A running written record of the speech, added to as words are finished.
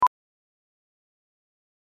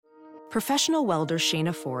Professional welder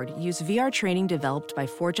Shayna Ford used VR training developed by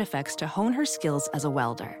ForgeFX to hone her skills as a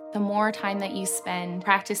welder. The more time that you spend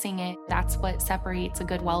practicing it, that's what separates a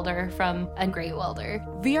good welder from a great welder.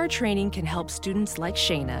 VR training can help students like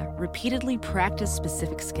Shayna repeatedly practice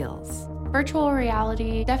specific skills. Virtual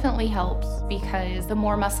reality definitely helps because the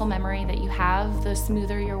more muscle memory that you have, the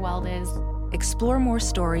smoother your weld is. Explore more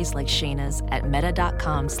stories like Shayna's at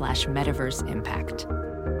meta.com/metaverseimpact.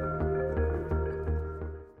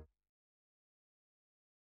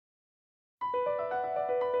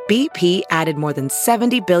 BP added more than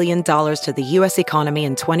 $70 billion to the U.S. economy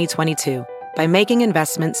in 2022 by making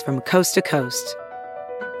investments from coast to coast.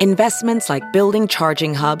 Investments like building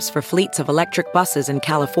charging hubs for fleets of electric buses in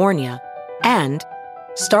California and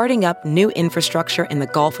starting up new infrastructure in the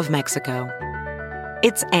Gulf of Mexico.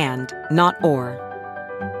 It's and, not or.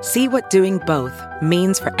 See what doing both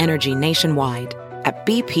means for energy nationwide at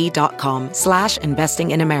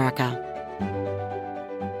bp.com/investing in America.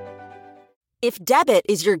 If debit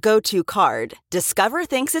is your go-to card, Discover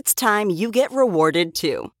thinks it's time you get rewarded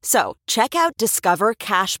too. So, check out Discover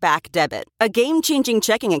Cashback Debit, a game-changing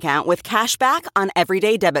checking account with cashback on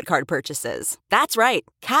everyday debit card purchases. That's right,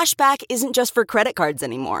 cashback isn't just for credit cards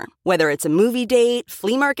anymore. Whether it's a movie date,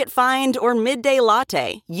 flea market find, or midday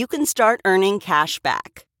latte, you can start earning cash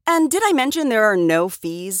back. And did I mention there are no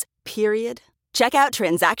fees, period? Check out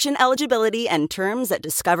transaction eligibility and terms at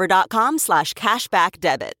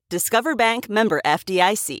discover.com/cashbackdebit. Discover Bank, member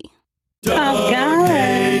FDIC. Doug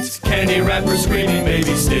hates candy wrappers, screaming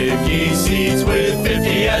baby sticky seeds with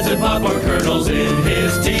 50 acid popcorn kernels in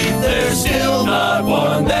his teeth. There's still not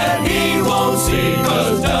one that he won't see,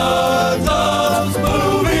 'cause Doug loves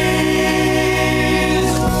movies.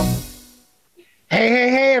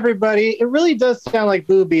 Hey, everybody. It really does sound like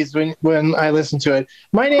boobies when I listen to it.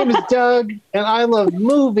 My name is Doug, and I love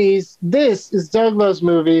movies. This is Doug Loves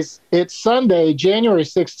Movies. It's Sunday, January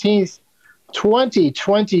 16th,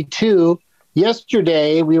 2022.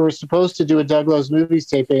 Yesterday, we were supposed to do a Doug Loves Movies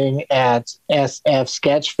taping at SF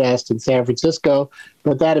Sketchfest in San Francisco,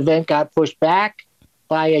 but that event got pushed back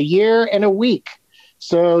by a year and a week.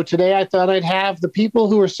 So today I thought I'd have the people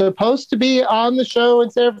who were supposed to be on the show in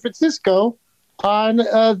San Francisco on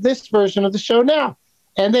this version of the show now.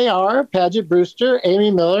 And they are Paget Brewster, Amy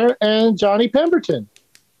Miller, and Johnny Pemberton.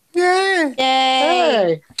 Yay!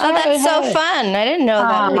 Hey. Oh, that's so fun. I didn't know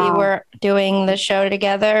that we were doing the show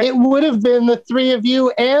together. It would have been the three of you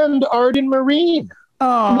and Arden Marine.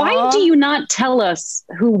 Why do you not tell us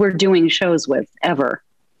who we're doing shows with ever?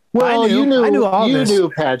 Well, you knew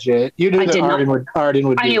Paget. You knew that Arden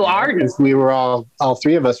would I knew Arden. We were all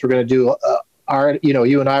three of us were going to do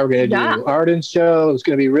you and I were going to do Arden's show. It was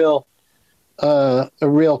going to be a real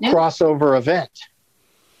crossover event.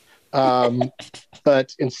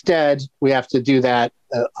 But instead, we have to do that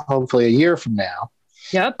hopefully a year from now.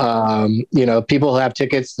 Yep. People who have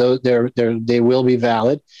tickets, they will be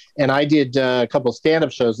valid. And I did a couple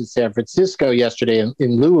stand-up shows in San Francisco yesterday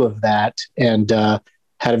in lieu of that, and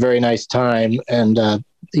had a very nice time. And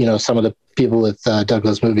some of the people with Doug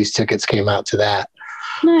Loves Movies tickets came out to that.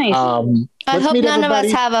 Nice. I hope none of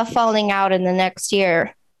us have a falling out in the next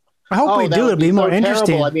year. I hope we do. It'll be more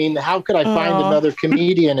interesting. Terrible. I mean, how could I find another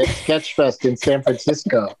comedian at Sketchfest in San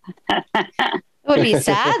Francisco? It would be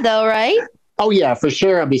sad, though, right? Oh, yeah, for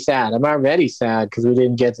sure. I'll be sad. I'm already sad because we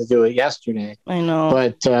didn't get to do it yesterday. I know.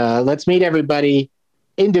 But let's meet everybody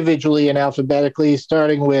individually and alphabetically,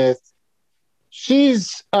 starting with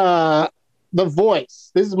she's the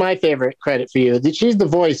voice. This is my favorite credit for you. She's the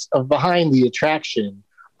voice of Behind the Attraction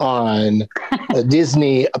on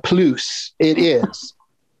Disney Plus. It is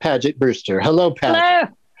Paget Brewster. Hello, Paget.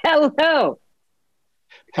 Hello.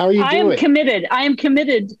 How are you doing? I am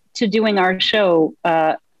committed to doing our show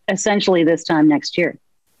essentially this time next year.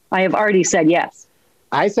 I have already said yes.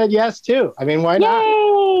 I said yes too. I mean, why not?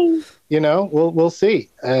 We'll see.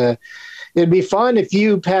 It'd be fun if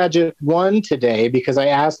you, Paget, won today, because I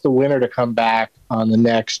asked the winner to come back on the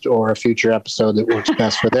next or a future episode that works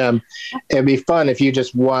best for them. It'd be fun if you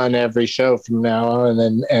just won every show from now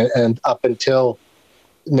on and up until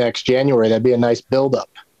next January. That'd be a nice build-up.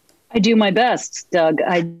 I do my best, Doug.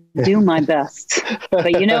 I do my best.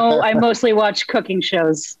 But I mostly watch cooking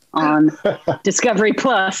shows on Discovery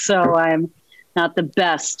Plus, so I'm not the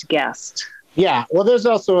best guest. Yeah, well, there's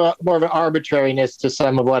also more of an arbitrariness to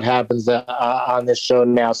some of what happens on this show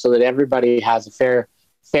now, so that everybody has a fair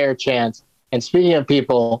chance. And speaking of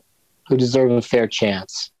people who deserve a fair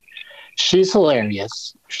chance, She's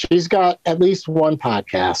hilarious. She's got at least one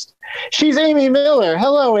podcast. She's Amy Miller.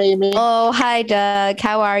 Hello, Amy. Oh, hi, Doug.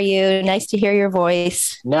 How are you? Nice to hear your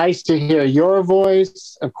voice. Nice to hear your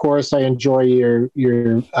voice. Of course, I enjoy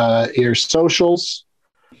your socials.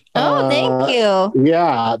 Oh, thank you.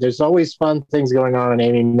 Yeah, there's always fun things going on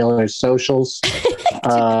Amy Miller's socials.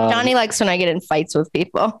 Johnny likes when I get in fights with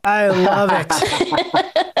people. I love it.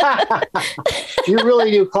 You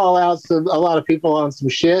really do call out a lot of people on some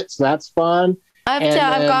shit, so that's fun.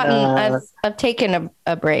 I've taken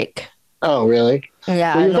a break. Oh, really?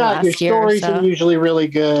 Yeah. Well, your stories are usually really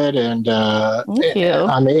good, and on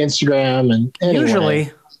the Instagram and anyway.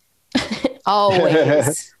 Usually.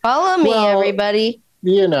 Always. Follow me, everybody.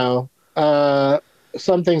 You know,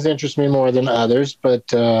 some things interest me more than others, but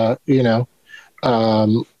there's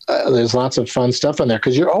lots of fun stuff on there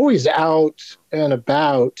because you're always out and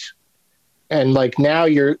about, and like now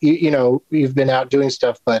you've been out doing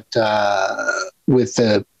stuff, but with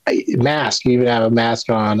the mask, you even have a mask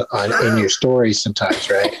on in your stories sometimes,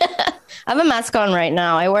 right? I have a mask on right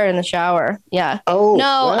now. I wear it in the shower. Yeah. Oh no,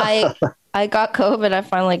 wow. I got COVID. I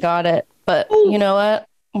finally got it, but you know what?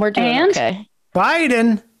 We're doing okay.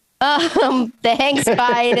 Biden. Thanks,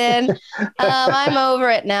 Biden. I'm over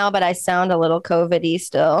it now, but I sound a little COVID-y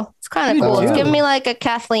still. It's kind of cool. It's giving me like a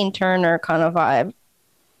Kathleen Turner kind of vibe.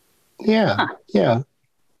 Yeah, yeah.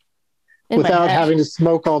 Without having to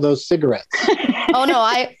smoke all those cigarettes. Oh no,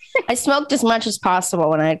 I smoked as much as possible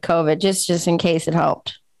when I had COVID, just in case it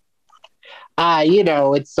helped.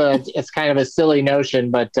 It's kind of a silly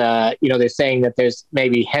notion, but they're saying that there's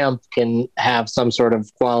maybe hemp can have some sort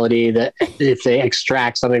of quality that if they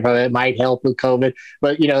extract something from it, it might help with COVID.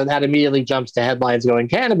 But that immediately jumps to headlines going,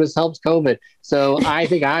 cannabis helps COVID. So I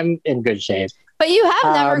think I'm in good shape. But you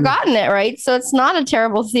have never gotten it, right? So it's not a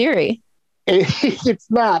terrible theory.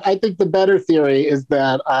 It's not. I think the better theory is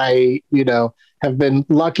that I, have been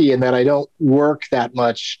lucky in that I don't work that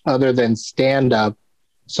much other than stand up.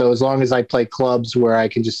 So as long as I play clubs where I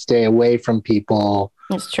can just stay away from people,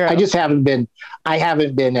 that's true. I just haven't been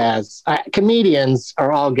as comedians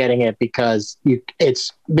are all getting it because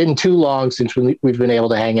it's been too long since we've been able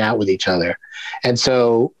to hang out with each other. And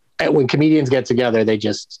so when comedians get together,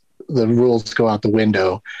 the rules go out the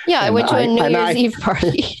window. Yeah, I went to a New Year's Eve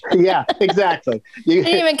party. Yeah, exactly. You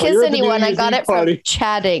didn't even kiss anyone. I got it from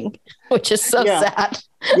chatting, which is so sad.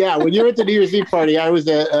 Yeah, when you were at the New Year's Eve party, I was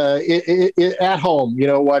at home,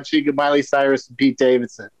 watching Miley Cyrus and Pete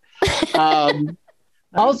Davidson.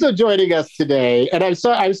 Also joining us today, and I'm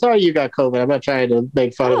sorry you got COVID. I'm not trying to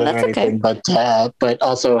make fun of it or anything, okay. but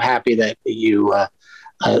also happy that you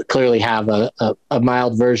clearly have a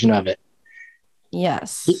mild version of it.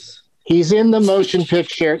 Yes. He's in the motion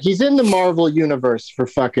picture. He's in the Marvel universe for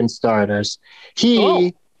fucking starters.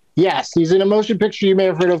 Yes, he's in a motion picture you may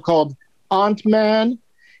have heard of called Ant-Man.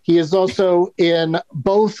 He is also in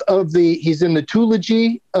he's in the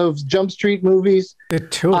trilogy of Jump Street movies. The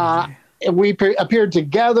trilogy. We appeared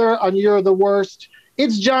together on You're the Worst.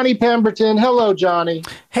 It's Johnny Pemberton. Hello, Johnny.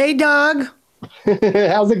 Hey, Doug.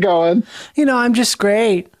 How's it going? I'm just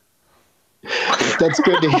great. That's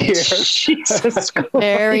good to hear. Jesus Christ.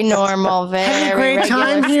 Very normal. Very great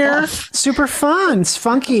time stuff. here. Super fun. It's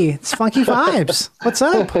funky. It's funky vibes. What's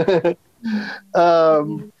up?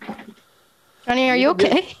 Johnny, are you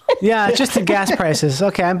okay? Yeah, it's just the gas prices.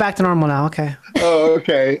 Okay, I'm back to normal now. Okay. Oh,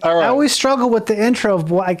 okay. All right. I always struggle with the intro of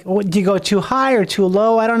do you go too high or too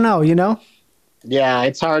low? I don't know, Yeah,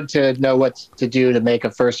 it's hard to know what to do to make a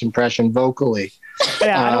first impression vocally.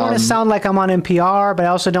 Yeah, I don't want to sound like I'm on NPR, but I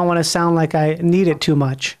also don't want to sound like I need it too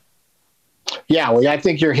much. Yeah, well, I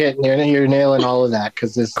think you're nailing all of that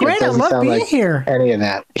because this great. I love being here. Any of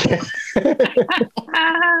that.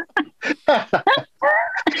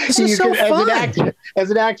 This is so fun.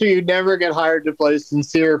 As an actor, you never get hired to play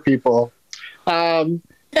sincere people. Have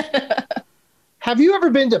you ever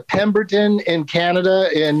been to Pemberton in Canada,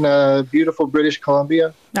 in beautiful British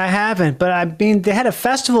Columbia? I haven't, but they had a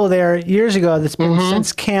festival there years ago that's been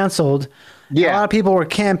since canceled. Yeah. A lot of people were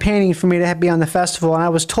campaigning for me to be on the festival, and I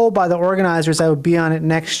was told by the organizers I would be on it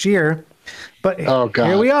next year. But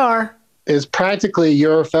here we are. It's practically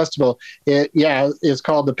your festival. It's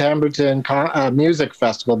called the Pemberton Music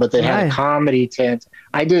Festival, but they had a comedy tent.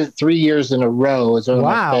 I did it 3 years in a row. It's one of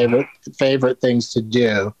my favorite things to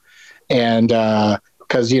do. And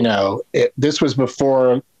because, this was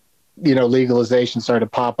before, legalization started to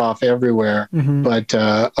pop off everywhere. Mm-hmm. But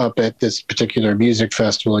up at this particular music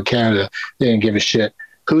festival in Canada, they didn't give a shit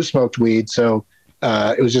who smoked weed. So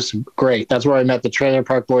it was just great. That's where I met the Trailer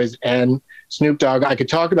Park Boys and Snoop Dogg. I could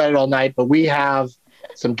talk about it all night, but we have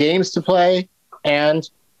some games to play. And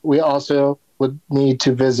we also would need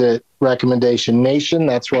to visit Recommendation Nation.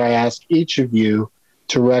 That's where I ask each of you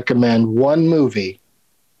to recommend one movie.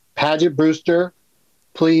 Paget Brewster,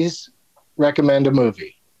 please recommend a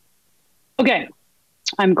movie. Okay,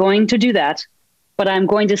 I'm going to do that, but I'm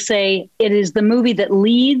going to say it is the movie that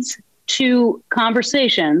leads to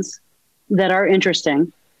conversations that are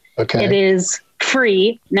interesting. Okay. It is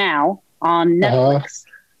free now on Netflix.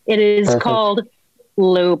 It is called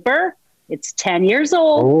Looper. It's 10 years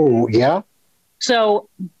old. Oh, yeah. So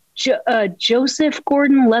Joseph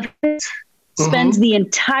Gordon-Levitt spends the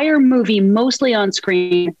entire movie mostly on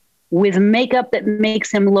screen with makeup that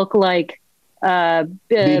makes him look like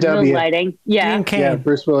lighting. Yeah,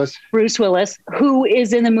 Bruce Willis. Bruce Willis, who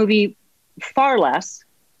is in the movie far less,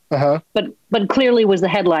 but clearly was the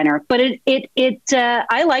headliner. But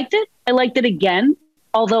I liked it. I liked it again,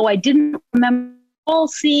 although I didn't remember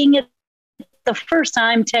seeing it the first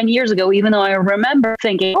time 10 years ago, even though I remember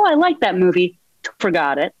thinking, oh, I like that movie,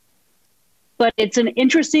 forgot it. But it's an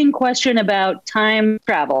interesting question about time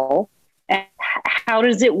travel and how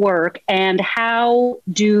does it work and how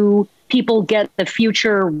do people get the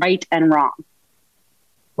future right and wrong?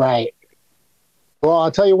 Right. Well,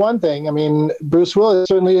 I'll tell you one thing. I mean, Bruce Willis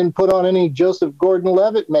certainly didn't put on any Joseph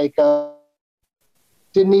Gordon-Levitt makeup.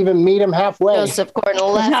 Didn't even meet him halfway. Joseph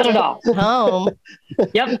Gordon-Levitt. Not at all. Home.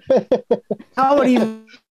 Yep. How would he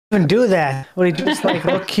even do that? Would he just like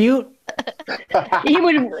look cute?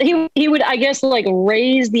 He would, I guess, like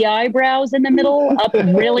raise the eyebrows in the middle up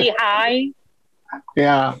really high.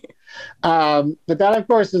 Yeah. But that, of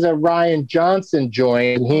course, is a Ryan Johnson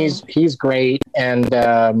joint, and he's great. And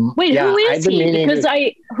wait, who is he? Because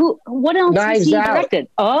what else has he directed?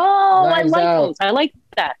 Oh, Knives I like Out. those. I like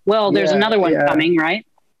that. Well, there's another one coming, right?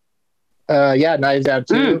 Yeah, Knives Out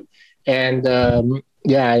too. And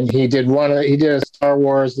and he did a Star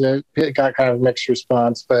Wars that got kind of mixed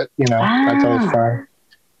response, but that's always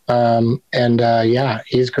fine.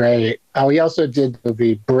 He's great. Oh, he also did the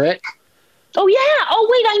movie Brick. Oh yeah. Oh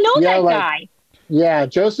wait, I know that guy. Yeah,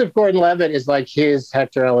 Joseph Gordon-Levitt is like his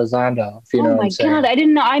Hector Elizondo. If you know what I'm saying. Oh my God, I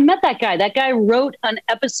didn't know. I met that guy. That guy wrote an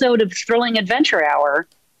episode of Thrilling Adventure Hour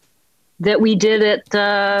that we did at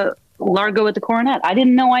Largo at the Coronet. I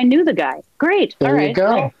didn't know I knew the guy. Great. There All right. you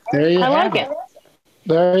go. There you have like it.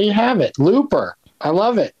 There you have it. Looper. I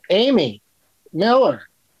love it. Amy Miller.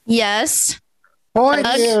 Yes. What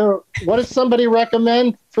does somebody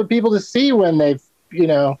recommend for people to see when they've,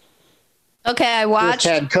 Okay, I watched.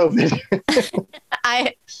 just had COVID?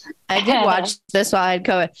 I did watch this while I had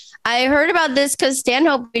COVID. I heard about this because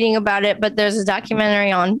Stanhope reading about it, but there's a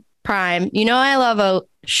documentary on Prime. I love a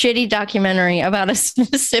shitty documentary about a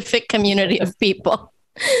specific community of people.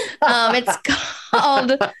 It's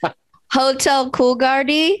called Hotel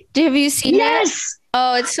Coolgardie. Have you seen that? Yes.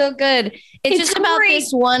 Oh, it's so good. It's just about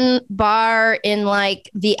this one bar in like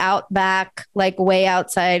the outback, like way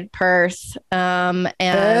outside Perth.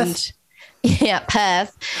 Perth. Yeah,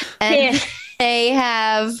 Perth. And they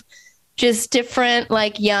have just different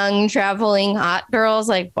like young traveling hot girls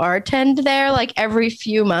like bartend there like every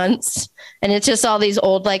few months. And it's just all these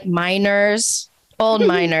old like miners, They're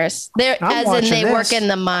they work in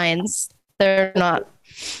the mines. They're not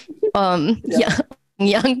young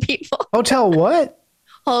people. Hotel what?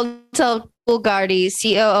 Hotel Coolgardie,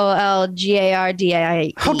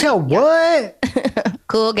 Coolgardie. Hotel what?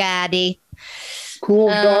 Coolgardie.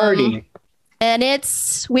 Coolgardie. And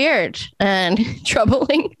it's weird and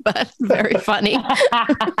troubling, but very funny. All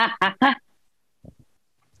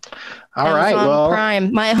right. Well,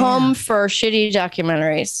 Prime. My home for shitty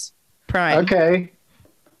documentaries. Prime. Okay.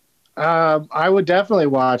 I would definitely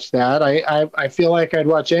watch that. I feel like I'd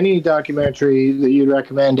watch any documentary that you'd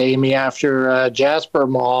recommend, Amy, after Jasper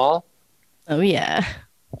Mall. Oh, yeah.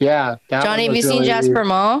 Yeah. Johnny, have you seen Jasper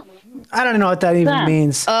Mall? I don't know what that even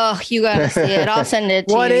means. Oh, you gotta see it. I'll send it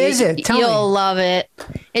to you. What is it? Tell me. You'll love it.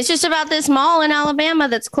 It's just about this mall in Alabama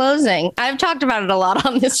that's closing. I've talked about it a lot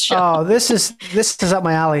on this show. Oh, this is up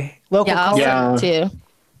my alley. Local. I'll send it too.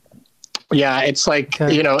 Yeah, it's like,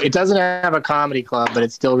 it doesn't have a comedy club, but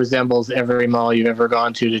it still resembles every mall you've ever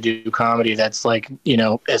gone to do comedy. That's like,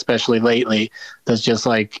 especially lately, that's just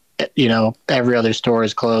like, every other store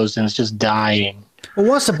is closed and it's just dying. Well,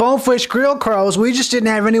 once the Bonefish Grill closed, we just didn't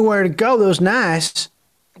have anywhere to go. That was nice.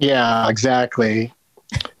 Yeah, exactly.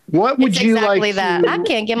 What would you like that. I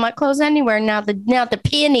can't get my clothes anywhere now. The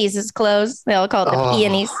Peonies is closed. They'll call it the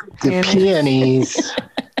Peonies. The Peonies.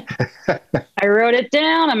 I wrote it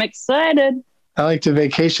down. I'm excited. I like to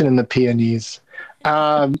vacation in the Peonies.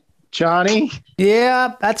 Johnny?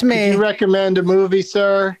 Yeah, that's me. Could you recommend a movie,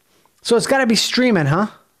 sir? So it's got to be streaming, huh?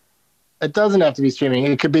 It doesn't have to be streaming.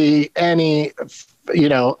 It could be any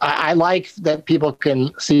I like that people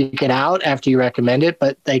can seek it out after you recommend it,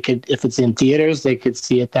 but they could, if it's in theaters, they could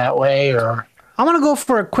see it that way. Or I'm going to go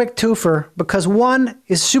for a quick twofer because one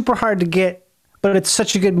is super hard to get, but it's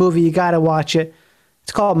such a good movie. You got to watch it.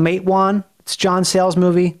 It's called Matewan. It's John Sayles'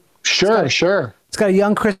 movie. Sure. It's got a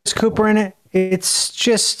young Chris Cooper in it. It's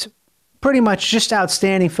just pretty much just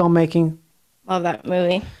outstanding filmmaking. Love that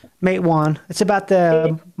movie. Matewan. It's about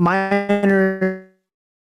the minor,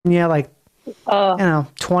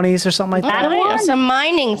 20s or something like that. Matewan? It's a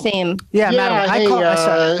mining theme. Yeah,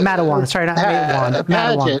 Matewan. Matewan. Sorry, not Matewan.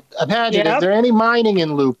 Padgett. Yep. Is there any mining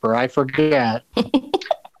in Looper? I forget.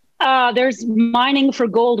 There's mining for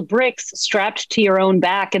gold bricks strapped to your own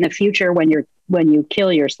back in the future when you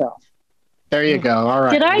kill yourself. There you go. All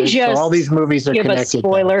right. Did I just all these movies are give connected? A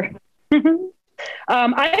spoiler?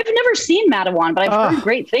 I've never seen Matewan, but I've heard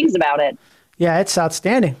great things about it. Yeah, it's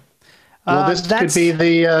outstanding. Well, this could be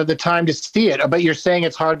the time to see it. But you're saying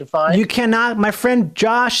it's hard to find? You cannot. My friend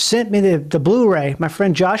Josh sent me the Blu-ray. My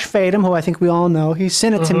friend Josh Fadem, who I think we all know, he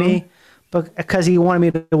sent it to me because he wanted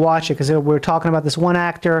me to watch it because we were talking about this one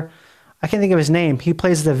actor. I can't think of his name. He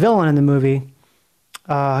plays the villain in the movie.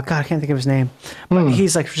 God, I can't think of his name. But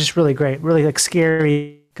he's like just really great, really like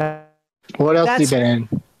scary guy. What else has he been in?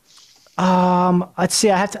 Let's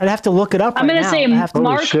see. I'd have to look it up. I'm going to say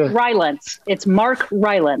Mark Rylance. It's Mark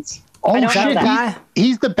Rylance. Oh, shit.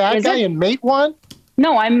 He's the bad guy in Matewan?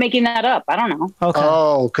 No, I'm making that up. I don't know. Okay.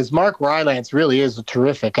 Oh, because Mark Rylance really is a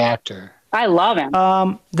terrific actor. I love him.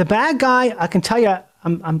 The bad guy, I can tell you,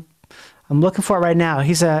 I'm looking for it right now.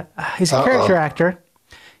 He's a character actor.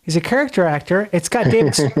 He's a character actor. It's got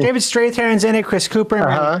David Strathairn's in it, Chris Cooper, and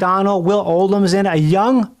Ryan McDonald. Will Oldham's in it.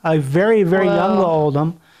 A very, very young Will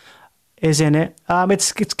Oldham is in it.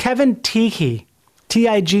 It's Kevin Tighe.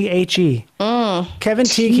 Tighe. Kevin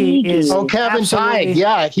Tighe is Kevin Tighe.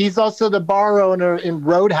 Yeah, he's also the bar owner in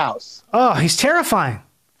Roadhouse. Oh, he's terrifying.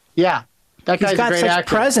 Yeah, that guy's he's got a great such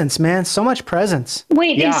actor. presence, man. So much presence.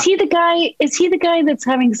 Wait, is he the guy? Is he the guy that's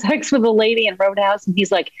having sex with a lady in Roadhouse? And he's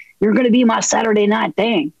like, "You're going to be my Saturday night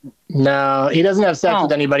thing." No, he doesn't have sex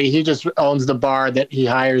with anybody. He just owns the bar that he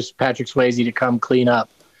hires Patrick Swayze to come clean up.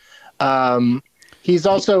 He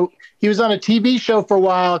was on a TV show for a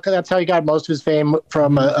while. That's how he got most of his fame,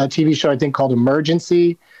 from a TV show, I think, called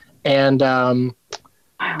Emergency. And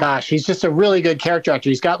he's just a really good character actor.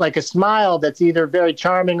 He's got like a smile that's either very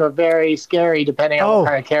charming or very scary, depending on what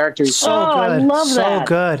kind of character he's playing. So good. I love that. So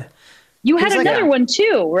good. You had another one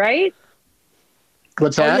too, right?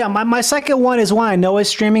 What's that? Oh, yeah, my second one is one I know is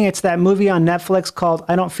streaming. It's that movie on Netflix called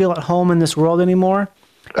I Don't Feel at Home in This World Anymore.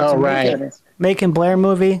 Right. Macon Blair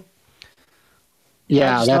movie.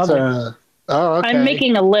 Yeah, that's okay. I'm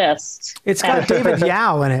making a list. It's got David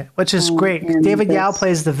Yao in it, which is great. David Yao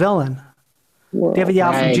plays the villain. David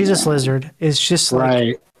Yao from Jesus Lizard is just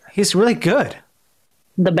he's really good.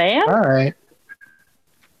 The band? All right.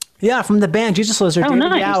 Yeah, from the band Jesus Lizard.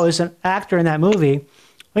 David Yao is an actor in that movie. I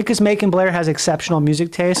think because Macon Blair has exceptional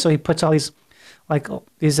music taste, so he puts all these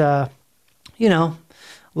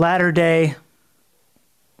latter day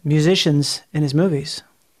musicians in his movies.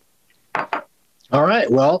 All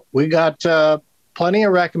right. Well, we got plenty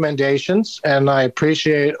of recommendations, and I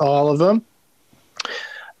appreciate all of them.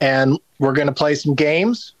 And we're going to play some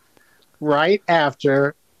games right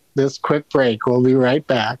after this quick break. We'll be right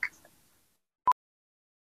back.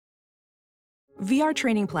 VR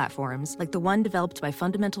training platforms, like the one developed by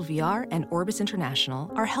Fundamental VR and Orbis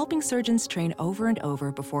International, are helping surgeons train over and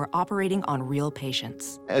over before operating on real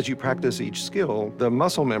patients. As you practice each skill, the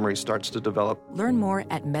muscle memory starts to develop. Learn more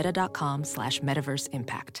at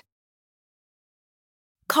meta.com/metaverseimpact.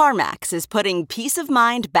 CarMax is putting peace of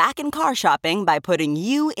mind back in car shopping by putting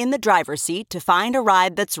you in the driver's seat to find a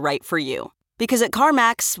ride that's right for you. Because at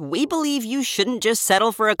CarMax, we believe you shouldn't just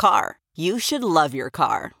settle for a car. You should love your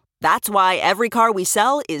car. That's why every car we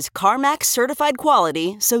sell is CarMax certified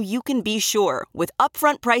quality, so you can be sure with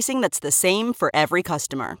upfront pricing that's the same for every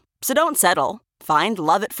customer. So don't settle. Find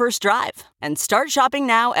love at first drive and start shopping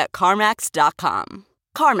now at CarMax.com.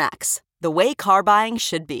 CarMax, the way car buying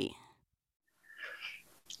should be.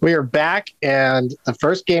 We are back, and the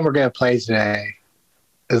first game we're going to play today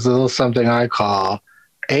is a little something I call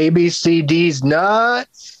ABCD's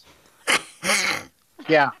Nuts.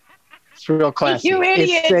 Yeah. It's real classy. You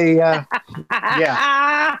idiot.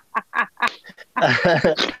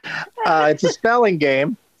 It's a spelling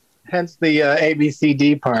game, hence the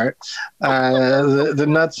ABCD part. The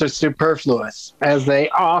nuts are superfluous, as they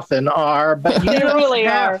often are. But they really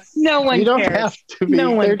are. No one cares. You don't have to be.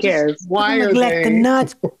 No one cares. Why are they? The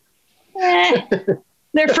nuts.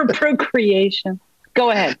 They're for procreation.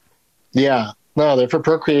 Go ahead. Yeah. No, they're for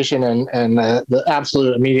procreation and the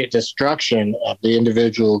absolute immediate destruction of the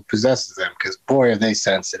individual who possesses them. Because boy, are they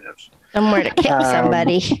sensitive. Somewhere to kick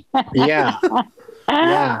somebody. Yeah.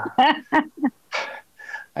 Yeah.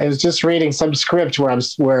 I was just reading some script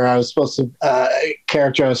where I was supposed to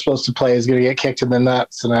character I was supposed to play is going to get kicked in the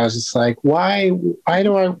nuts, and I was just like, why do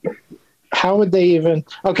I? How would they even?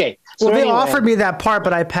 Okay, so well, they offered me that part,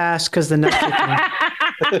 but I passed because the nuts.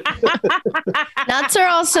 Nuts are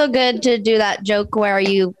also good to do that joke where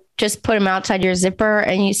you just put them outside your zipper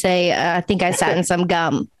and you say, "I think I sat in some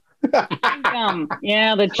gum." Gum.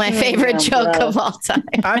 Yeah, my favorite joke of all time.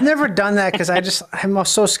 I've never done that because I'm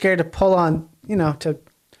so scared to pull on,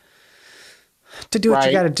 to do what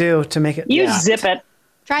you got to do to make it. You zip it.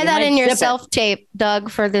 Try that in your self-tape, Doug,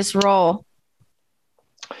 for this role.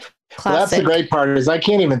 Well, that's the great part is I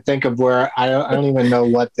can't even think of where I don't even know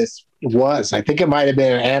what this was. I think it might have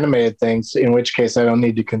been an animated thing, in which case I don't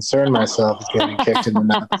need to concern myself with getting kicked in the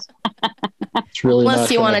nuts. It's really unless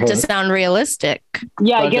you want it to sound realistic.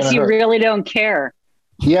 Yeah, I guess you really don't care.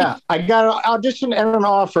 Yeah, I got an audition and an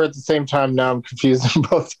offer at the same time. Now I'm confusing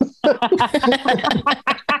both.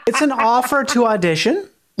 It's an offer to audition?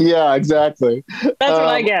 Yeah, exactly. That's what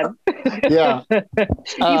I get. Yeah.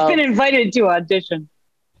 You've been invited to audition.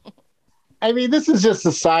 I mean, this is just a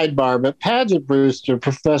sidebar, but Paget Brewster,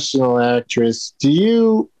 professional actress,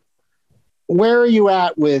 where are you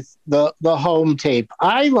at with the home tape?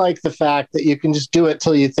 I like the fact that you can just do it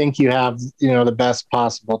till you think you have, the best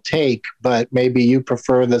possible take, but maybe you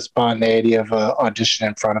prefer the spontaneity of an audition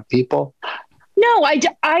in front of people. No,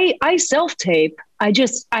 I self-tape. I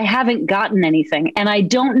haven't gotten anything. And I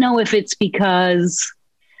don't know if it's because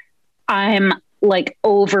I'm like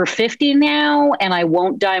over 50 now and I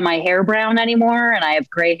won't dye my hair brown anymore and I have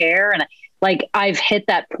gray hair and I've hit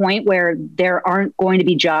that point where there aren't going to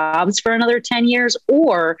be jobs for another 10 years,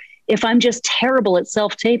 or if I'm just terrible at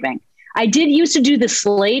self-taping. I did used to do the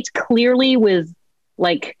slate clearly with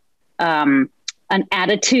an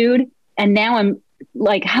attitude. And now I'm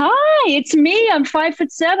like, hi, it's me. I'm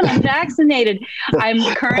 5'7". I'm vaccinated. I'm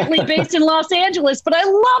currently based in Los Angeles, but I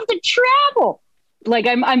love to travel.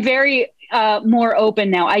 I'm very more open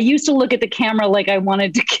now. I used to look at the camera like I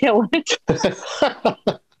wanted to kill it.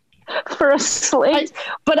 For a slate,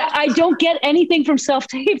 but I don't get anything from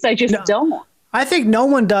self-tapes. I just don't. I think no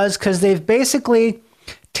one does because they've basically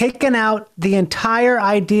taken out the entire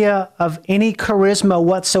idea of any charisma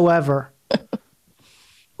whatsoever.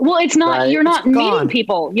 Well, it's not. Right. You're not meeting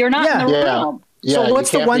people. You're not in the room. Yeah, so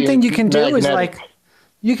what's the one thing you can do is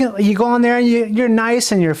you go on there and you're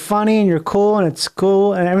nice and you're funny and you're cool and it's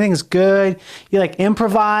cool and everything's good. You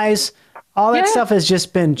improvise. All that stuff has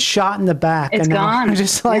just been shot in the back. It's gone. I'm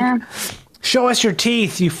just show us your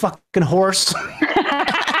teeth, you fucking horse.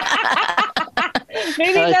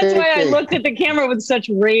 Maybe that's why I looked at the camera with such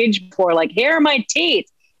rage before. Here are my teeth.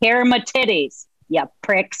 Here are my titties. Yeah,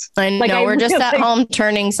 pricks. I know. We're just at home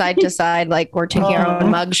turning side to side like we're taking our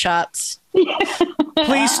own mug shots.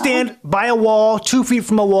 Please stand by a wall, 2 feet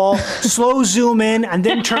from a wall, slow zoom in, and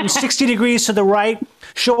then turn 60 degrees to the right.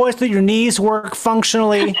 Show us that your knees work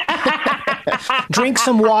functionally. Drink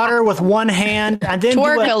some water with one hand, and then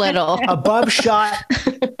twerk a little. Above shot.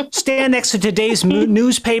 Stand next to today's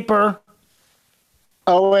newspaper.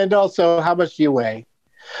 Oh, and also, how much do you weigh?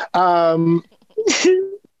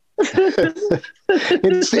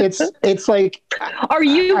 It's like. Are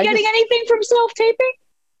you getting anything from self-taping?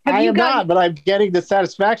 I am not, but I'm getting the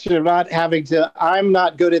satisfaction of not having to. I'm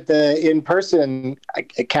not good at the in-person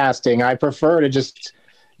casting. I prefer to just,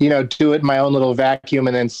 do it in my own little vacuum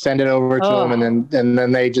and then send it over to them, and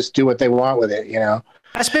then they just do what they want with it.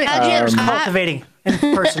 I spent years cultivating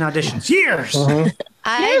in-person auditions. Years.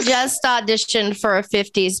 I just auditioned for a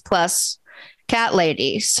 50s plus cat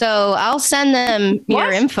lady, so I'll send them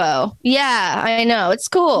your info. Yeah, I know, it's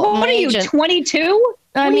cool. What are you, 22?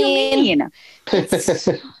 I mean,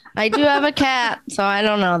 I do have a cat, so I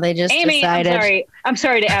don't know. They just Amy, decided. I'm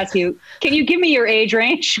sorry to ask you. Can you give me your age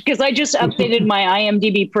range? Because I just updated my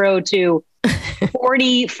IMDb Pro to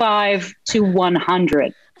 45 to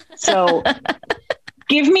 100. So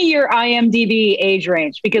give me your IMDb age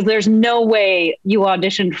range, because there's no way you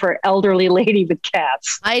auditioned for elderly lady with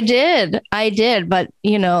cats. I did, but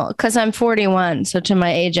because I'm 41, so to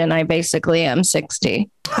my agent, I basically am 60.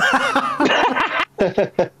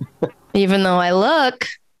 Even though I look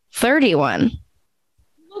 31.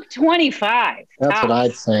 Look 25. That's what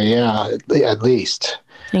I'd say. Yeah, at least.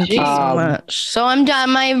 Thank you so much. So I'm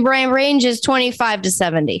done. My range is 25 to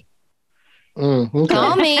 70. Okay.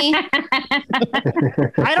 Call me.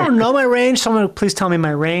 I don't know my range. Someone please tell me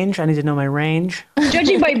my range. I need to know my range.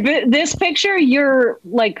 Judging by this picture, you're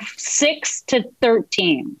like 6 to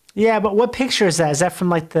 13. Yeah, but what picture is that? Is that from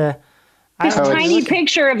like the this tiny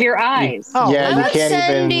picture of your eyes? Yeah,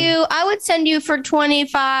 I would send you for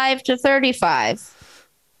 25 to 35.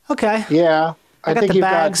 Okay. Yeah, I think you've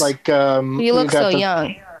got like you look so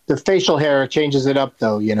young. The facial hair changes it up,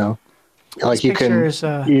 though. You know, like you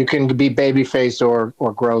can be baby face or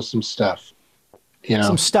grow some stuff. You know,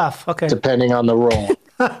 some stuff. Okay, depending on the role.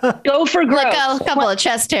 Go for gross. Like a couple of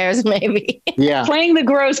chest hairs, maybe. Yeah, playing the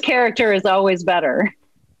gross character is always better.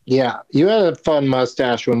 Yeah, you had a fun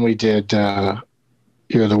mustache when we did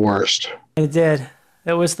You're the Worst. I did.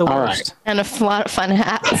 It was the worst. Right. And a lot of fun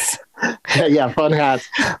hats. Yeah, fun hats.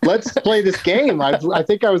 Let's play this game. I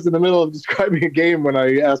think I was in the middle of describing a game when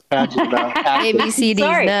I asked Patrick about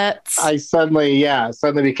ABCD's nuts. I suddenly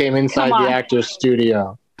became inside the actor's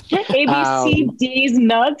studio. ABCD's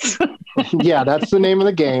nuts? Yeah, that's the name of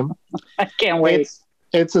the game. I can't wait.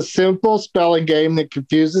 It's a simple spelling game that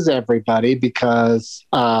confuses everybody because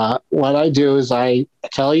what I do is I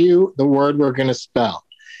tell you the word we're going to spell.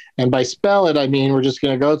 And by spell it, I mean we're just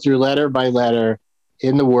going to go through letter by letter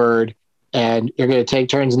in the word, and you're going to take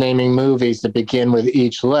turns naming movies that begin with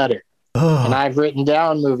each letter. Oh. And I've written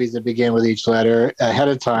down movies that begin with each letter ahead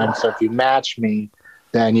of time, so if you match me,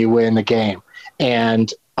 then you win the game.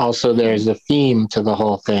 And also there's a theme to the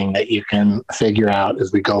whole thing that you can figure out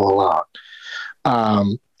as we go along.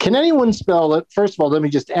 Can anyone spell it? First of all, let me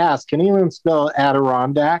just ask, can anyone spell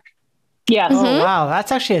Adirondack? Yes. Oh, wow.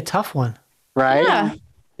 That's actually a tough one. Right? Yeah.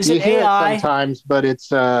 Is it hear AI? it sometimes, but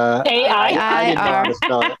it's I didn't know how to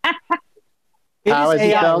spell it. How is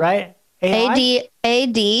it spelled? Right?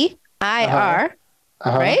 ADIR,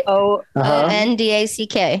 right?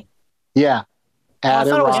 ONDACK. Yeah. I thought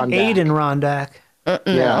it was Adirondack.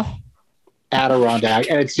 Yeah. Adirondack.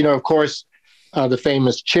 And it's, of course, the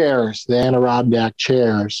famous chairs, the Adirondack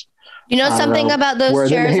chairs. You know something about those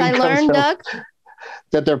chairs I learned, Doug?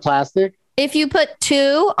 That they're plastic? If you put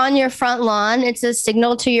 2 on your front lawn, it's a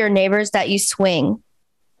signal to your neighbors that you swing.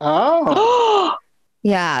 Oh.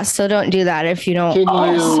 Yeah, so don't do that if you don't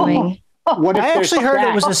swing. What if I actually heard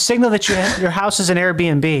it was a signal that your house is an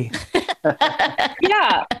Airbnb.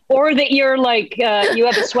 Yeah, or that you're like you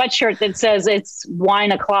have a sweatshirt that says it's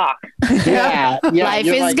wine o'clock. Yeah, life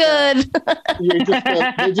is like, good.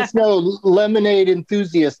 They just know lemonade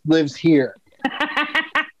enthusiast lives here.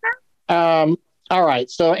 All right,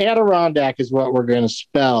 so Adirondack is what we're going to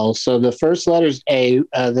spell. So the first letter is A.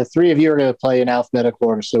 The three of you are going to play in alphabetical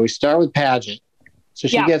order. So we start with Paget. So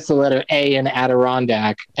she gets the letter A in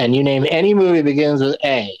Adirondack, and you name any movie that begins with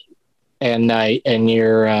A, and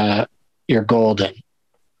you're golden.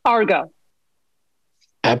 Argo.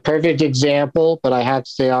 A perfect example, but I have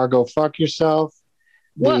to say Argo, fuck yourself.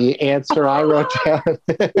 What? The answer I wrote down.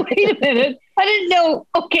 Wait a minute. I didn't know.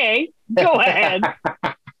 Okay, go ahead.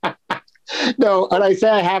 No, and I say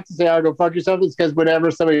I have to say Argo, fuck yourself, it's because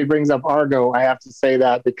whenever somebody brings up Argo, I have to say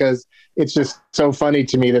that because it's just so funny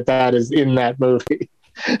to me that is in that movie.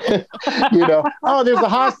 There's a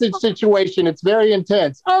hostage situation. It's very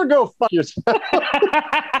intense. Argo, fuck yourself.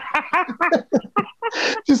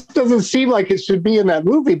 Just doesn't seem like it should be in that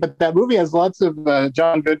movie, but that movie has lots of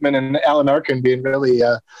John Goodman and Alan Arkin being really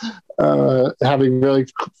having really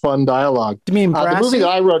fun dialogue. You mean the movie that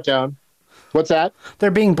I wrote down? What's that? They're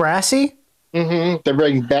being brassy? Mm-hmm. They're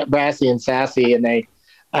being brassy and sassy, and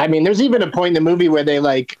there's even a point in the movie where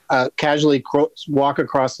they casually walk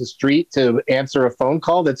across the street to answer a phone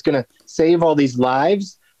call that's going to save all these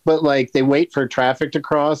lives, but they wait for traffic to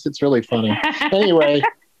cross. It's really funny. Anyway,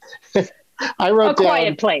 I wrote down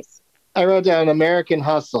Quiet Place. I wrote down American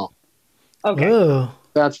Hustle. Okay. Ooh.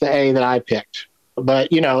 That's the A that I picked. But,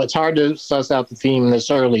 it's hard to suss out the theme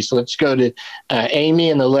this early. So let's go to Amy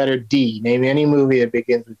and the letter D. Name any movie that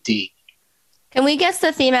begins with D. Can we guess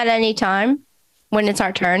the theme at any time when it's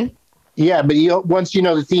our turn? Yeah, but once you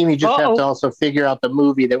know the theme, you just have to also figure out the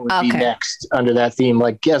movie that would be next under that theme.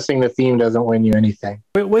 Guessing the theme doesn't win you anything.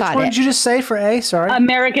 Wait, which one did you just say for A? Sorry.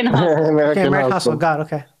 American Hustle. American Hustle. God,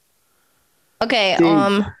 okay. Okay,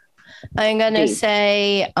 I'm going to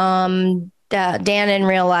say Dan in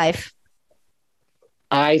Real Life.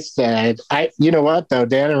 I said, you know what, though?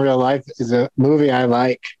 Dan in Real Life is a movie I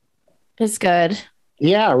like. It's good.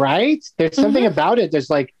 Yeah, right? There's something about it. There's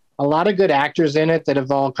a lot of good actors in it that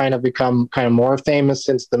have all kind of become kind of more famous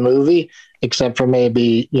since the movie, except for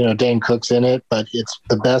maybe, Dane Cook's in it, but it's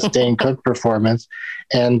the best Dane Cook performance.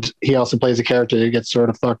 And he also plays a character that gets sort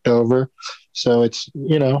of fucked over. So it's,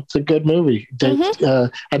 it's a good movie. I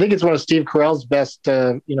think it's one of Steve Carell's best,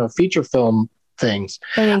 feature film things.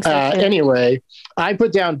 I think so, anyway, I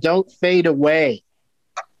put down Don't Fade Away.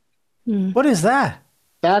 What is that?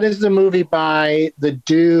 That is the movie by the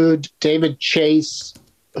dude, David Chase,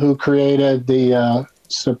 who created the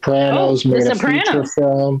Sopranos, made a feature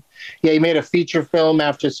film. Yeah, he made a feature film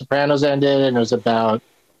after Sopranos ended, and it was about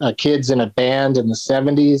kids in a band in the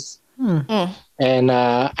 70s. And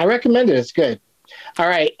I recommend it. It's good. All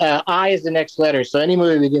right, I is the next letter. So any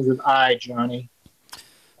movie begins with I, Johnny.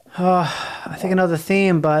 I think another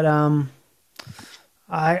theme, but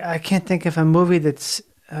I can't think of a movie that's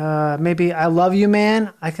maybe I Love You,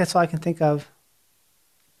 Man. That's all I can think of.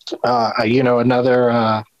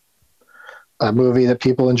 Another a movie that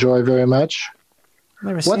people enjoy very much.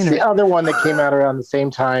 What's the other one that came out around the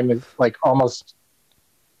same time, like almost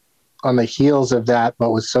on the heels of that,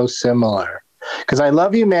 but was so similar? Because I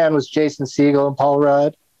Love You, Man was Jason Segel and Paul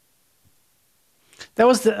Rudd. That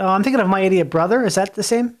was I'm thinking of My Idiot Brother. Is that the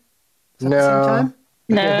same? Is that the same time?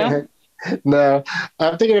 No. No,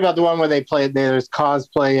 I'm thinking about the one where there's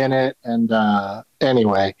cosplay in it, and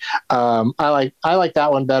anyway, I like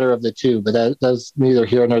that one better of the two, but that's neither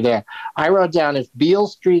here nor there. I wrote down If Beale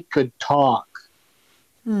Street Could Talk.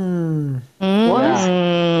 What?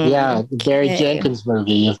 Yeah, the Barry Jenkins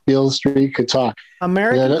movie. If Beale Street Could Talk.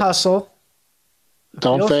 American Hustle.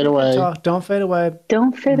 Don't Fade Away. Don't Fade Away.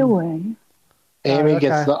 Don't Fade Away. Amy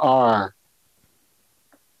gets the R.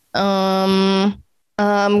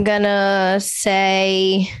 I'm gonna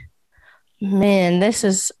say, I'm gonna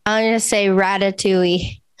say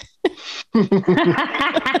Ratatouille.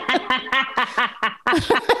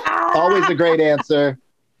 Always a great answer.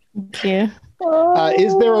 Thank you.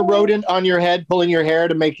 Is there a rodent on your head pulling your hair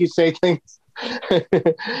to make you say things?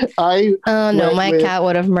 My cat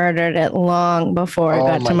would have murdered it long before it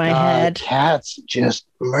got to my head. Cats just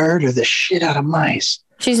murder the shit out of mice.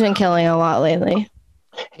 She's been killing a lot lately.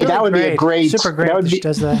 Hey, that would be a great. Super great. That she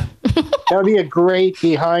does that. That would be a great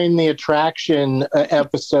behind the attraction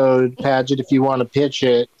episode, Paget, if you want to pitch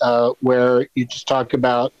it, where you just talk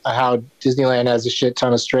about how Disneyland has a shit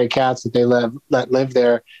ton of stray cats that they let live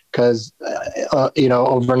there because,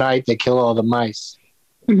 overnight they kill all the mice.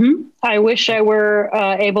 Mm-hmm. I wish I were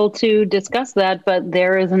able to discuss that, but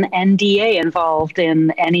there is an NDA involved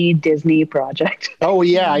in any Disney project. Oh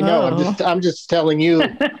yeah, I know. I'm just telling you,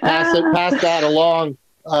 pass that along.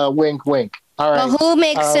 Wink, wink. All right. Well, who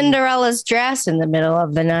makes Cinderella's dress in the middle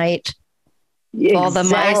of the night? Exactly. All the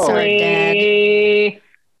mice are dead.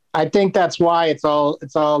 I think that's why it's all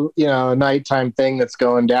a nighttime thing that's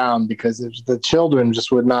going down, because the children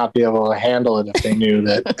just would not be able to handle it if they knew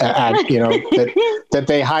that that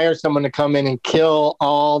they hire someone to come in and kill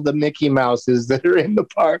all the Mickey Mouses that are in the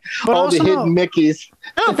park, but all the hidden Mickeys.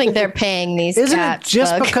 I don't think they're paying these Isn't cats. It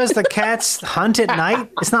just because the cats hunt at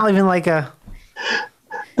night? It's not even like a.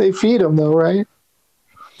 They feed them though, right?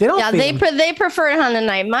 They don't. Yeah, they prefer to hunt at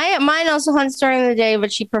night. Mine also hunts during the day,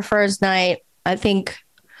 but she prefers night. I think.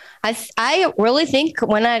 I really think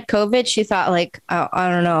when I had COVID, she thought I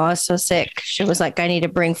don't know, I was so sick. She was like, I need to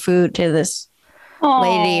bring food to this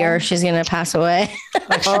lady or she's going to pass away.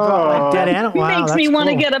 Dead animal. Wow, makes me want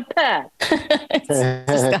to get a pet. It's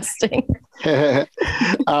disgusting.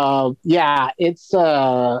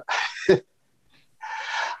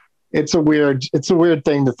 It's a weird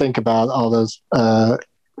thing to think about, all those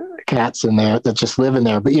cats in there that just live in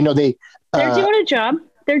there. But they're doing a job.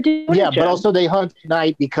 But also they hunt at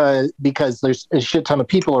night because there's a shit ton of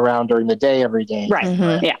people around during the day every day. Right.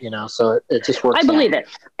 Mm-hmm. Yeah. So it just works. I believe it.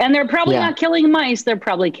 And they're probably not killing mice. They're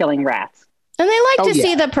probably killing rats. And they like to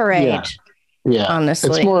see the parade. Yeah.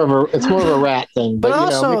 Honestly. It's more of a rat thing. But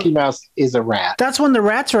also, Mickey Mouse is a rat. That's when the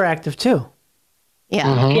rats are active too. Yeah.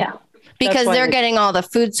 Mm-hmm. Yeah. Because they're getting all the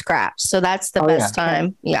food scraps. So that's the best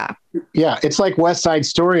time. Yeah. Yeah. It's like West Side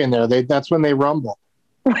Story in there. That's when they rumble.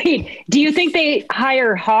 Wait, do you think they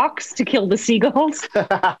hire hawks to kill the seagulls?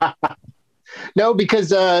 No,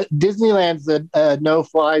 because Disneyland's a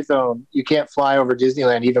no-fly zone. You can't fly over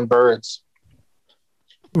Disneyland, even birds.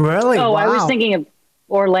 Really? Oh, wow. I was thinking of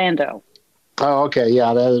Orlando. Oh, okay.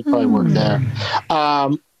 Yeah, that would probably work there.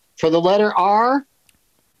 For the letter R,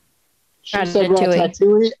 she said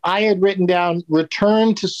Ratatouille. I had written down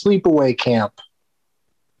Return to Sleepaway Camp.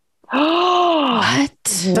 What?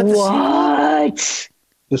 What?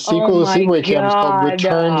 The sequel to Sleepaway Camp is called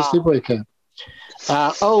Return to Sleepaway Camp.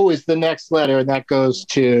 O is the next letter, and that goes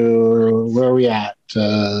to, where are we at?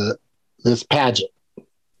 This pageant.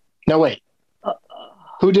 No, wait.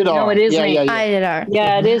 Who did R? No, it is me. I did R.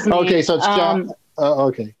 Yeah, it is me. Okay, so it's John.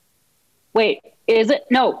 Okay. Wait, is it?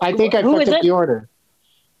 No. I think I fucked up the order.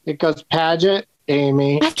 It goes pageant,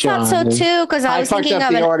 Amy, I thought so too, because I was thinking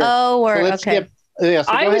of an order. O or, So let's okay. So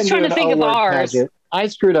I was trying to think of ours. Pageant. I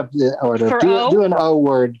screwed up the order. For Do an O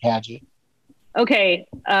word pageant. Okay,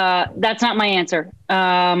 that's not my answer.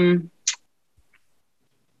 Gosh,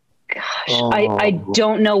 I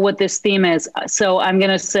don't know what this theme is. So I'm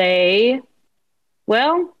going to say,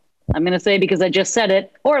 because I just said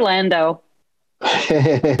it, Orlando.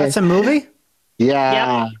 That's a movie?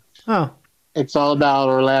 Yeah. Yep. Oh. It's all about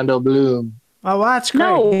Orlando Bloom. Oh, well, that's great.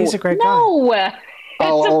 No, He's a great guy. No,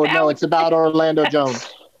 it's about Orlando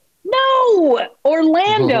Jones. No,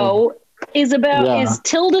 Orlando is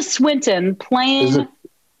Tilda Swinton playing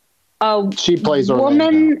she plays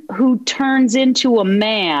woman who turns into a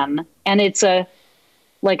man, and it's supposed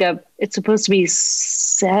to be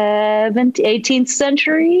 18th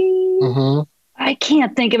century. Mm-hmm. I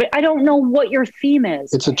can't think of it. I don't know what your theme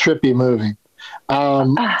is. It's a trippy movie.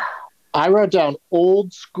 I wrote down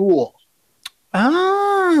Old School.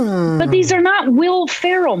 But these are not Will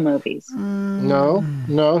Ferrell movies.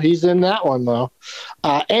 No, he's in that one though.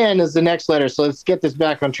 N is the next letter, so let's get this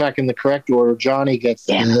back on track in the correct order. Johnny gets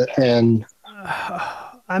the N.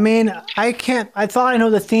 I mean, I can't. I thought I know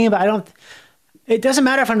the theme, but I don't. It doesn't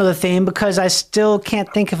matter if I know the theme because I still can't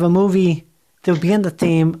think of a movie that would be in the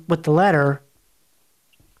theme with the letter.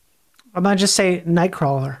 I'm gonna just say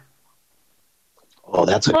Nightcrawler. Oh,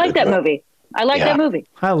 that's I like that movie. I like that movie.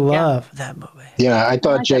 I love that movie. Yeah, I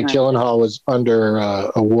thought Jake Gyllenhaal was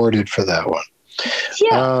awarded for that one.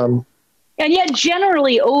 Yeah, and yet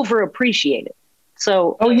generally overappreciated.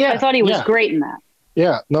 So I thought he was great in that.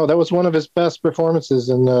 Yeah, no, that was one of his best performances,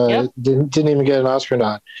 and didn't even get an Oscar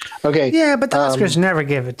nod. Okay. Yeah, but the Oscars never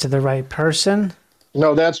give it to the right person.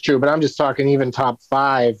 No, that's true. But I'm just talking even top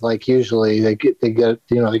 5. Like usually they get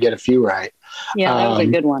a few right. Yeah, that was a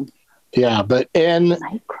good one. Yeah, but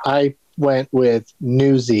I went with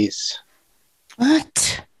Newsies.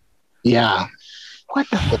 What? Yeah. What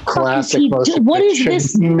the classic motion what is picture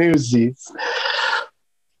this? Newsies.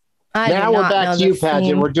 Now we're back to you,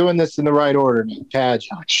 Pageant. We're doing this in the right order,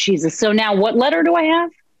 Pageant. Oh, Jesus. So now what letter do I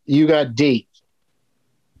have? You got D.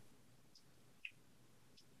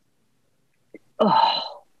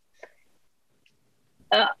 Oh.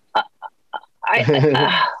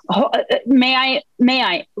 May I?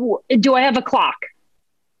 Do I have a clock?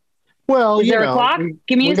 Well, is there a clock?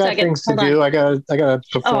 Give me a second. Things to do. I gotta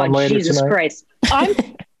perform later Jesus tonight. Christ! I'm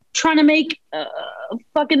trying to make a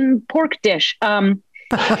fucking pork dish. Devil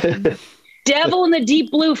in the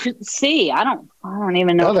Deep Blue Sea. I don't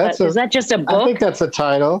even know. Is that just a book? I think that's a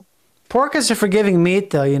title. Pork is a forgiving meat,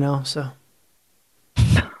 though. You know, so.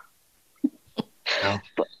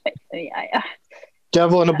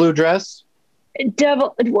 Devil in a blue dress.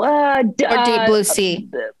 Devil or Deep Blue Sea.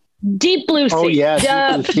 Deep Blue Sea. Oh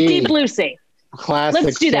yeah, Deep Blue Sea. Classic.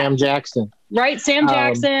 Let's do Sam that. Jackson. Right, Sam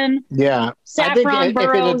Jackson. Yeah, Saffron I think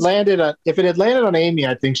Burrows. if it had landed on Amy,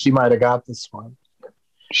 I think she might have got this one.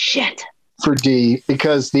 Shit. For D,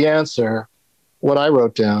 because the answer, what I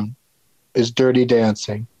wrote down, is Dirty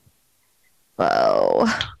Dancing. Whoa.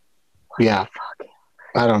 Yeah.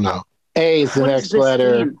 I don't know. A is the next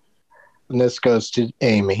letter, and this goes to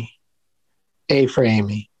Amy. A for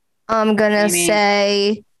Amy. I'm gonna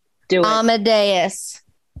say Amadeus.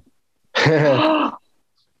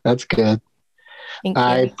 That's good.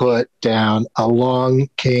 I put down Along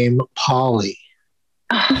Came Polly.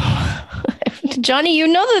 Johnny, you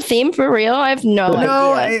know the theme for real? I have no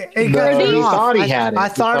idea. He thought he had it. I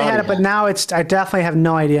thought I had it, but now I definitely have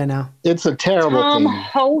no idea now. It's a terrible Tom theme.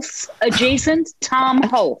 Hulse adjacent. Tom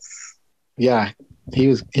Hulse. Yeah, he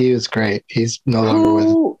was great. He's no longer with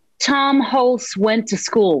us. Who Tom Hulse went to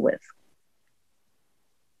school with?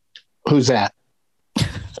 Who's that?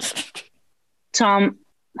 Tom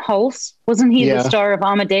Hulse. Wasn't he the star of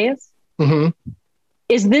Amadeus? Mm-hmm.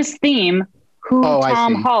 Is this theme who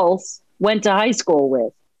Tom Hulse went to high school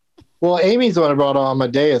with? Well, Amy's the one who brought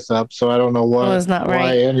Amadeus up, so I don't know why. It's not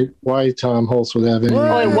right. Why Tom Hulse would have any.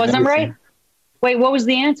 Oh, it wasn't right? Wait, what was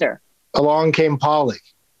the answer? Along Came Polly.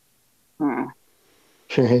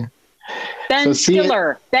 Ben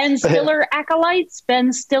Stiller. Ben Stiller acolytes?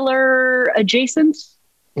 Ben Stiller adjacent?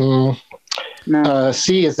 No.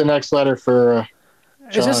 C is the next letter for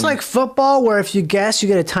Is this like football where if you guess, you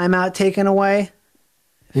get a timeout taken away?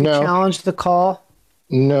 If you challenge the call?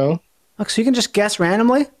 No. Look, so you can just guess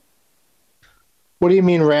randomly? What do you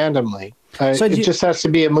mean randomly? It just has to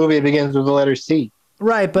be a movie that begins with the letter C.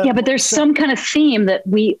 Right, but there's some kind of theme that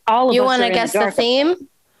all of us. You want to guess the theme?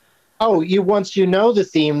 Oh, once you know the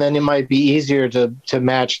theme, then it might be easier to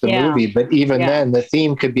match the movie. But even then, the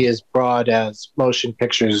theme could be as broad as motion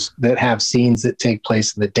pictures that have scenes that take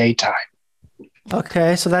place in the daytime.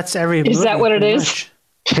 Okay, so that's every. Is that what it is?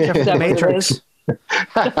 Except for Matrix.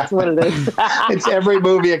 That's what it is. It's every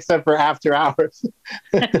movie except for After Hours.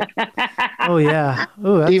 Oh yeah.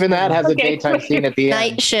 Ooh, even that has a daytime scene at the end.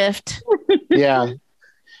 Night Shift. Yeah.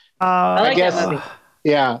 I guess. That movie.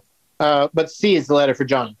 Yeah. But C is the letter for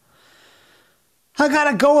John. I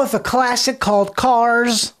gotta go with a classic called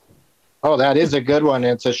Cars. Oh, that is a good one.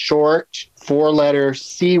 It's a short 4-letter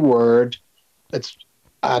C word. It's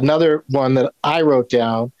another one that I wrote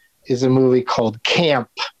down is a movie called Camp,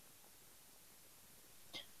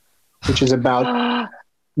 which is about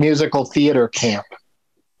musical theater camp.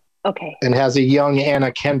 Okay. And has a young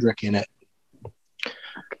Anna Kendrick in it.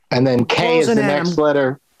 And then K is the next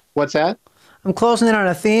letter. What's that? I'm closing in on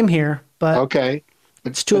a theme here, but okay.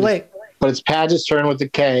 It's too late. But it's Padgett's turn with the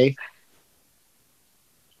K.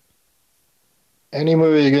 Any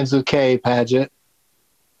movie that begins with K, Padgett.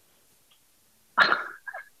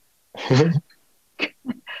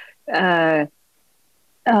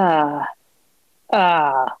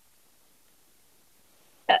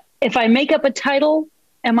 If I make up a title,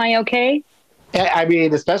 am I okay? I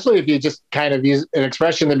mean, especially if you just kind of use an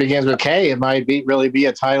expression that begins with K, it might really be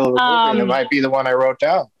a title of a movie. It might be the one I wrote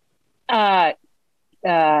down.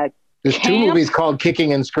 There's Camp? 2 movies called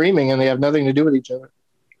Kicking and Screaming, and they have nothing to do with each other.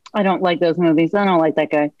 I don't like those movies. I don't like that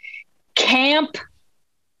guy. Camp?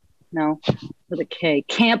 No, with a K.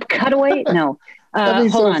 Camp Cutaway? No. That'd be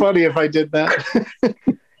so funny if I did that.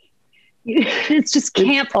 It's just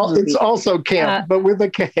camp. It's also camp, but with a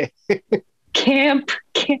K. Camp.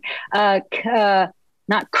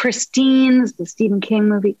 Not Christine's, the Stephen King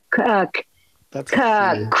movie. Kramer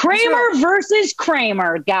versus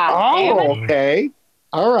Kramer. Okay.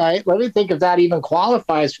 All right. Let me think if that even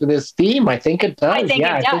qualifies for this theme. I think it does. I think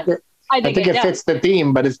it fits the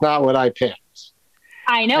theme, but it's not what I picked.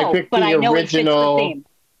 I know, but I know it fits the theme.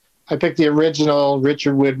 I picked the original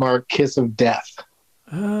Richard Widmark Kiss of Death.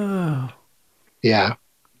 Oh. Yeah.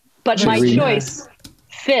 But my choice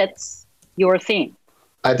fits your theme.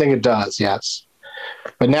 I think it does, yes.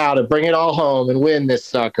 But now to bring it all home and win this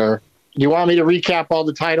sucker, you want me to recap all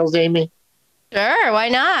the titles, Amy? Sure, why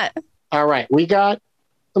not? All right. We got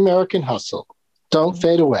American Hustle, Don't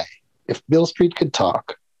Fade Away, If Beale Street Could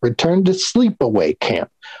Talk, Return to Sleepaway Camp,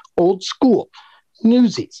 Old School,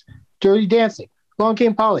 Newsies, Dirty Dancing, Long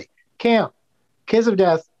Came Polly, Camp, Kiss of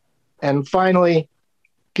Death, and finally,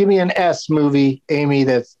 give me an S movie, Amy,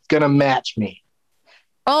 that's going to match me.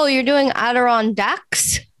 Oh, you're doing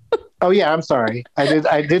Adirondacks? Oh yeah, I'm sorry. I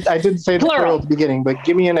didn't say the plural at the beginning, but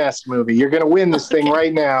give me an S movie. You're going to win this thing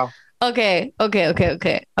right now. Okay.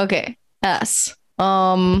 S.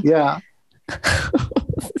 Yeah.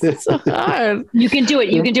 It's so hard. You can do it.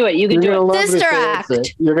 You can do it. Sister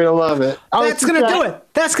Act. You're going to love it. That's going to do it.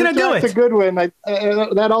 That's going to do it. That's a good one.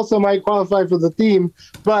 That also might qualify for the theme,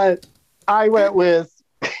 but I went with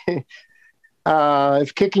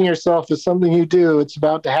if kicking yourself is something you do, it's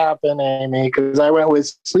about to happen, Amy, because I went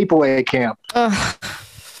with Sleepaway Camp.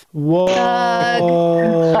 Whoa.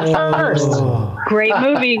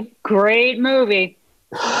 Great movie.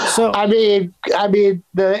 So I mean,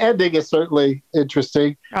 the ending is certainly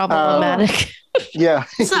interesting. Problematic. Yeah,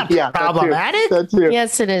 it's not problematic. That too.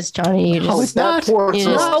 Yes, it is, Johnny. You just, it's not. You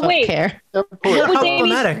just don't care.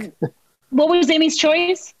 Problematic. What was Amy's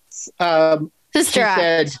choice? Sister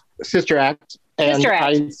Act. Sister Act. And Sister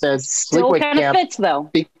Act. I said Still kind of fits though,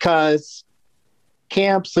 because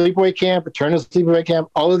Camp, Sleepaway Camp, Return to Sleepaway Camp,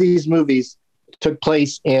 all of these movies took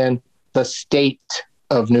place in the state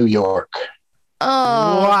of New York. Oh,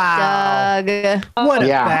 wow. Doug. What a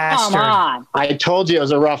bastard. Come on. I told you it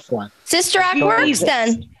was a rough one. Sister Act works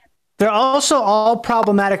then. They're also all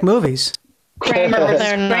problematic movies.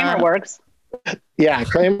 Kramer works. Yeah,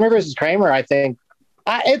 Kramer versus Kramer, I think.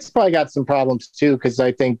 It's probably got some problems too, because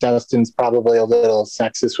I think Dustin's probably a little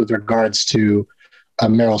sexist with regards to a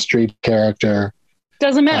Meryl Streep character.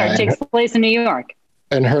 Doesn't matter. It takes place in New York.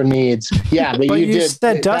 And her needs. Yeah, but you did.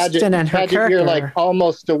 Said Dustin and her Padgett, character. You're like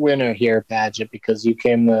almost a winner here, Padgett, because you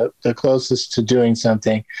came the closest to doing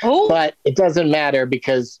something. Oh. But it doesn't matter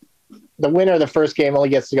because the winner of the first game only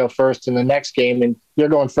gets to go first in the next game, and you're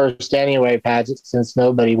going first anyway, Padgett, since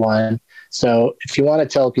nobody won. So if you want to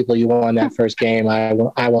tell people you won that first game, I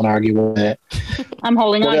won't argue with it. I'm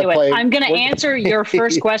holding on to it. I'm going to answer your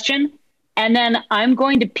first question, and then I'm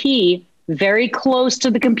going to pee very close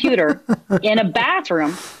to the computer in a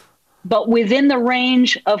bathroom but within the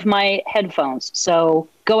range of my headphones. So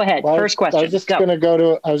go ahead. Well, First question. I was just going to go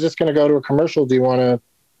to a commercial. Do you want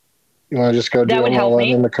to just go do that would help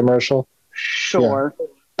me in the commercial? Sure.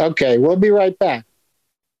 Yeah. Okay, we'll be right back.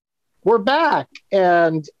 We're back,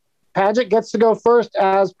 and Paget gets to go first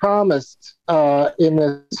as promised in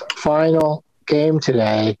this final game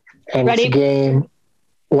today. And Ready? It's a game.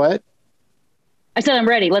 What? I said I'm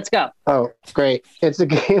ready. Let's go. Oh, great! It's a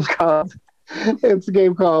game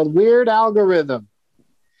called Weird Algorithm.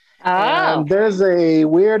 Oh. And there's a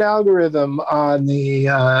weird algorithm on the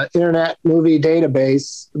Internet Movie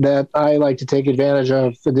Database that I like to take advantage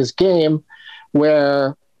of for this game,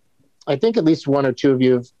 where I think at least one or two of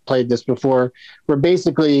you have played this before, where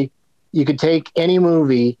basically you could take any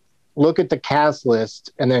movie, look at the cast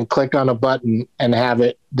list, and then click on a button and have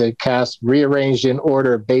the cast rearranged in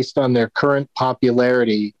order based on their current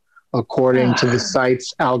popularity according to the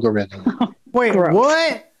site's algorithm. Wait, Gross.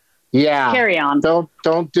 what? Yeah. Carry on.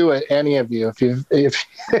 Don't do it, any of you. If you're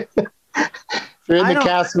in the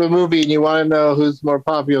cast of a movie and you want to know who's more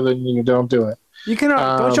popular than you, don't do it. You can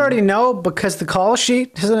don't you already know because the call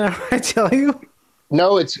sheet doesn't already tell you?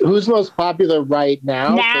 No, it's who's most popular right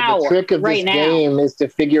now. So the trick of this game is to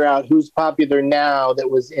figure out who's popular now that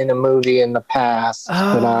was in a movie in the past.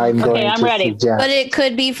 That I'm ready. Suggest. But it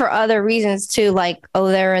could be for other reasons too, like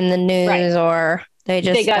they're in the news or they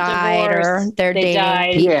just died divorced, or they're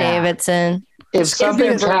dating Pete Davidson. If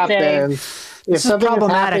something happens, this is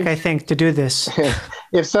problematic, I think, to do this.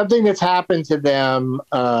 If something that's happened to them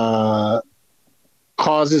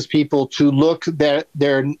causes people to look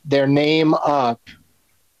their name up.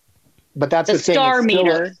 But that's the thing. Star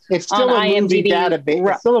meter. It's still a movie database.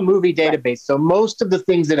 It's still a movie database. Right. So most of the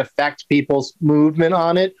things that affect people's movement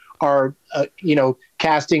on it are,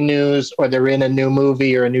 casting news, or they're in a new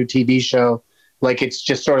movie or a new TV show. Like it's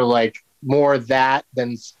just sort of like more that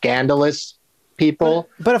than scandalous people.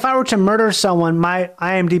 But if I were to murder someone, my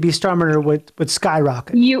IMDb star meter would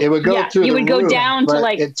skyrocket. It would go through. You would go down to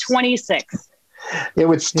like 26. It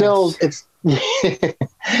would still. Yes.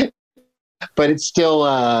 It's. But it's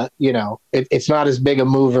still, it's not as big a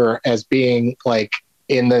mover as being like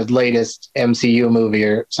in the latest MCU movie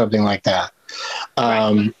or something like that.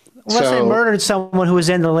 Unless I murdered someone who was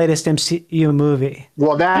in the latest MCU movie.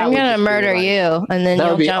 Well, I'm going to murder you, and then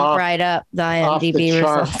you'll jump right up the IMDb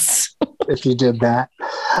results. If you did that.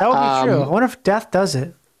 That would be true. I wonder if death does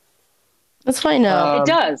it. Let's find out.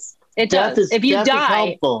 It does. It does. If you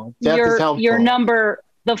die, your number,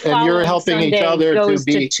 the following you're helping Sunday each other goes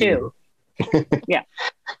to beat 2. Yeah.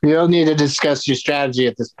 You don't need to discuss your strategy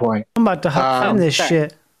at this point. I'm about to hop in this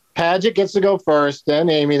shit. Paget gets to go first, then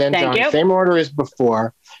Amy, then John. Same order as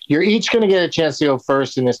before. You're each going to get a chance to go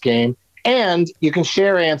first in this game, and you can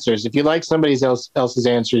share answers. If you like somebody else's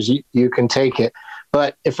answers, you can take it.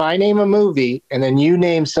 But if I name a movie and then you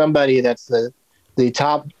name somebody that's the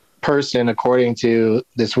top person according to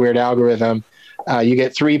this weird algorithm, you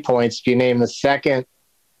get 3 points. If you name the second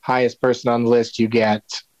highest person on the list, you get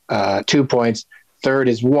 2 points. Third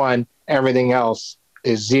is 1. Everything else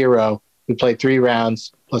is 0. We play 3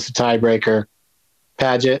 rounds plus a tiebreaker.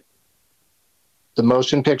 Paget, the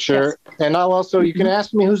motion picture, and I'll also you can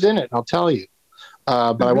ask me who's in it. I'll tell you,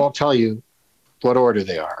 but I won't tell you what order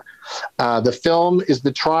they are. The film is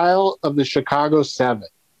The Trial of the Chicago 7.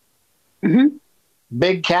 Mm-hmm.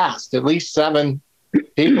 Big cast, at least 7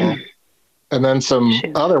 people, and then some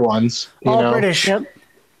other ones. All British. Yep.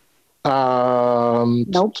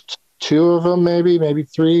 Nope. 2 of them, maybe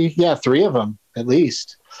 3. Yeah, 3 of them at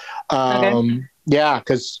least. Yeah,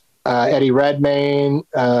 because Eddie Redmayne,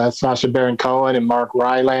 Sacha Baron Cohen, and Mark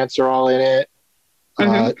Rylance are all in it.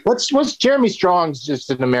 What's Jeremy Strong's just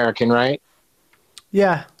an American, right?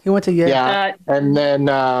 Yeah, he went to Yale. Yeah, and then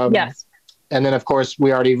yes, and then of course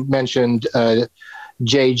we already mentioned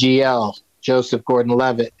JGL, Joseph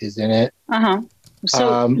Gordon-Levitt is in it.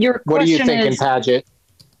 So your question what are you thinking, Paget?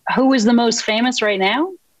 Who is the most famous right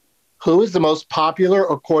now? Who is the most popular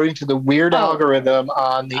according to the weird algorithm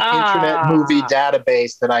on the Internet Movie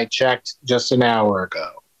Database that I checked just an hour ago?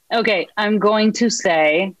 Okay, I'm going to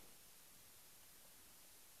say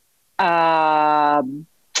I'm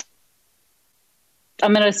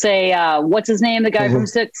going to say what's his name? The guy from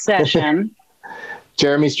Succession.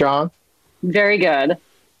 Jeremy Strong. Very good.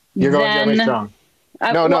 You're going Jeremy Strong.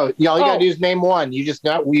 No. All you got to do is name one. You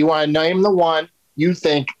want to name the one you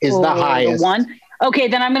think is the highest. The one. Okay,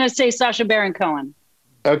 then I'm going to say Sacha Baron Cohen.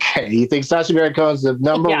 Okay, you think Sacha Baron Cohen is the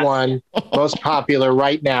number one most popular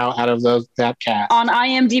right now out of that cast on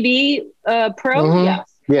IMDb Pro? Yes.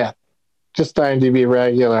 Yeah, just IMDb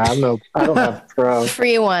regular. I don't have Pro.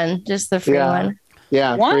 Free one, just the free one.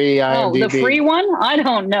 Yeah, What? free IMDb. Oh, the free one? I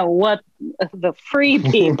don't know what the free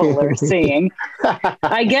people are seeing.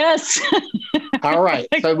 I guess. All right.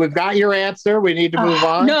 So we've got your answer. We need to move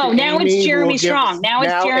on. No, now Amy. it's Jeremy Strong. Now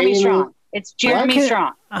it's Jeremy Strong. It's Jeremy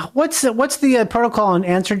Strong. What's the protocol on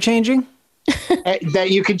answer changing?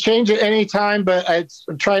 That you can change it anytime, but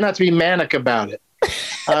try not to be manic about it.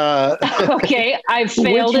 Okay, I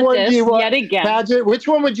failed at this yet again. Paget, which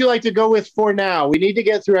one would you like to go with for now? We need to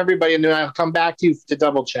get through everybody, and then I'll come back to you to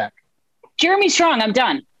double check. Jeremy Strong, I'm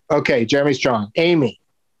done. Okay, Jeremy Strong. Amy.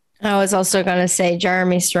 I was also going to say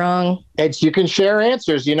Jeremy Strong. You can share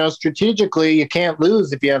answers. Strategically, you can't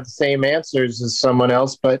lose if you have the same answers as someone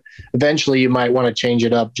else, but eventually you might want to change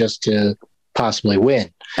it up just to possibly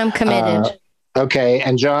win. I'm committed. Okay,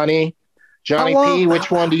 and Johnny P.,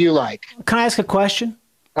 which one do you like? Can I ask a question?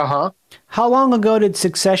 Uh-huh. How long ago did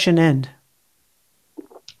Succession end?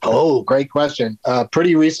 Oh, great question.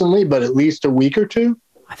 Pretty recently, but at least a week or two.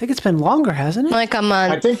 I think it's been longer, hasn't it? Like a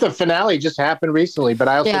month. I think the finale just happened recently, but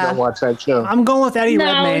I also don't watch that show. I'm going with Eddie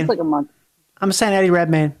Redmayne. It's like a month. I'm saying Eddie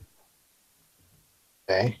Redmayne.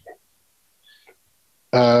 Okay.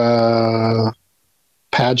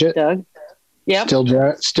 Paget. Doug. Yep.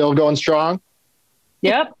 Still going strong?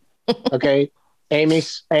 Yep. Okay. Amy,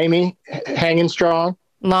 hanging strong?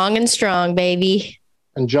 Long and strong, baby.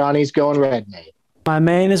 And Johnny's going Redmayne. My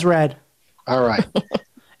main is red. All right.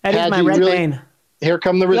 Eddie's my red main. Here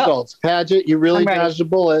come the results. Yep. Paget, you really dodged a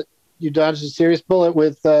bullet. You dodged a serious bullet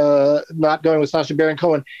with not going with Sacha Baron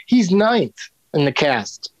Cohen. He's 9th in the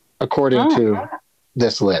cast, according to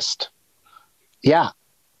this list. Yeah.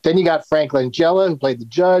 Then you got Frank Langella, who played the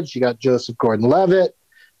judge. You got Joseph Gordon-Levitt.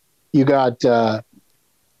 You got, I'm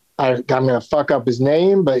going to fuck up his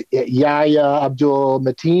name, but Yahya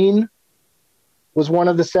Abdul-Mateen was one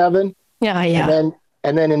of the 7. Yeah.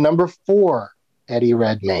 And then in number 4, Eddie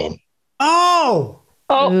Redmayne. Oh,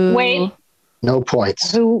 wait. No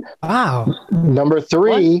points. Wow. Number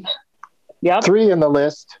 3. What? Yep. 3 in the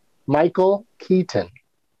list, Michael Keaton.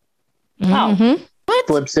 Mm-hmm. What?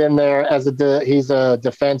 Flips in there as he's a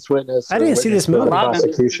defense witness. I didn't see this movie.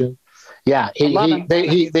 Prosecution. Yeah,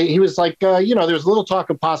 he was like, there was a little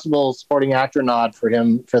talk of possible supporting actor nod for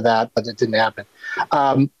him for that, but it didn't happen.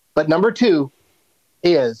 But number 2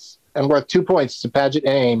 is, and worth 2 points to Paget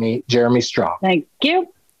and Amy, Jeremy Strong. Thank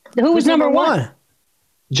you. Who was number 1?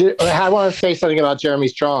 I want to say something about Jeremy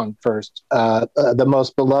Strong first. The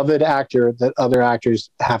most beloved actor that other actors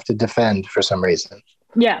have to defend for some reason.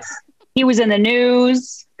 Yes. He was in the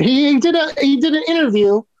news. He did an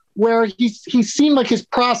interview where he seemed like his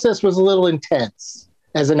process was a little intense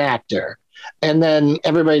as an actor. And then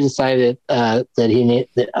everybody decided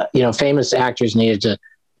that famous actors needed to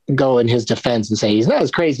go in his defense and say he's not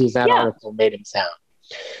as crazy as that article made him sound.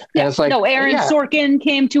 Yeah. And it's like, Aaron Sorkin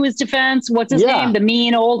came to his defense. What's his name? The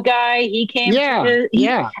mean old guy. He came.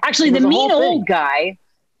 Actually, the mean old guy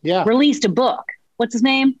released a book. What's his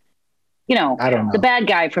name? I don't know. The bad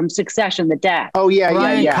guy from Succession, the dad. Oh,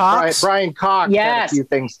 Brian Cox? Brian Cox had a few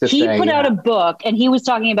things to say. He put out a book, and he was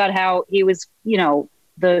talking about how he was,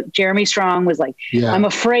 the Jeremy Strong was like, I'm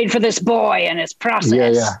afraid for this boy and his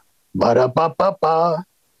process. Yeah. Ba-da-ba-ba-ba.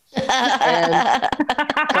 And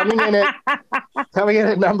coming in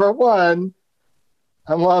at number 1,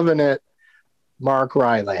 I'm loving it, Mark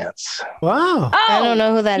Rylance. Wow. Oh, I don't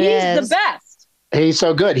know who that is. He's the best. He's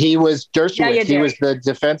so good. He was Dershowitz. He was the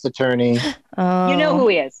defense attorney. You know who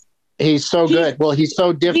he is. He's so good. Well, he's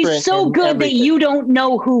so different. He's so good that you don't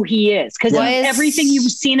know who he is. Because everything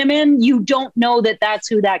you've seen him in, you don't know that that's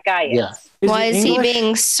who that guy is. Yeah. Why is he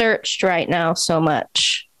being searched right now so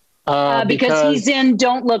much? Because he's in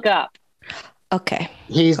Don't Look Up. Okay.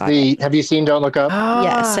 Have you seen Don't Look Up?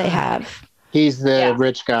 Yes, I have. He's the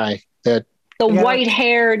rich guy that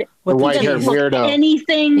white-haired weirdo.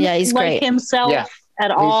 Anything he's like great. himself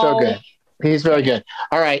at all. He's so good. He's very good.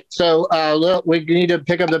 All right. So we need to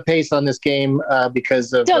pick up the pace on this game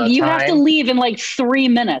because of Doug, you time. have to leave in like 3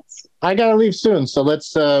 minutes. I got to leave soon. So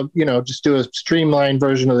let's, just do a streamlined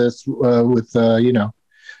version of this with,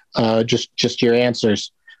 just your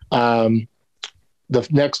answers. The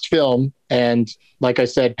next film, and like I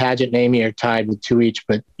said, Paget and Amy are tied with 2 each,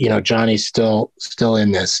 but Johnny's still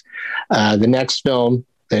in this. The next film.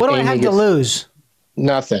 What do I have to lose?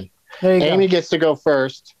 Nothing. There you Amy go. gets to go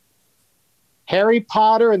first. Harry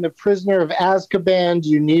Potter and the Prisoner of Azkaban. Do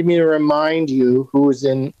you need me to remind you who is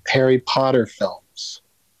in Harry Potter films?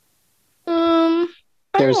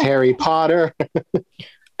 There's Harry Potter. I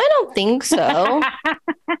don't think so.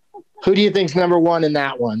 Who do you think's number 1 in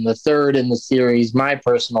that one? The 3rd in the series, my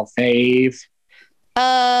personal fave.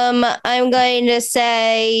 I'm going to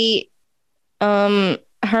say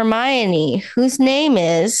Hermione, whose name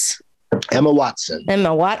is Emma Watson.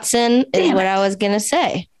 Emma Watson is what I was going to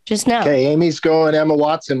say just now. Okay, Amy's going Emma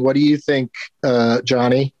Watson. What do you think,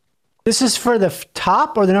 Johnny? This is for the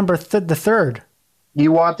top or the number the third?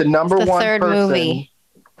 You want the number the one third person. movie.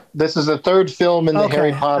 This is the third film in the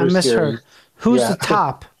Harry Potter I misheard. series. Who's the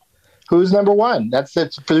top? Who's number one? That's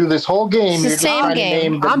it. Through this whole game, It's the you're same trying game. to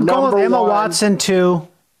name the I'm going number with Emma one. Watson too.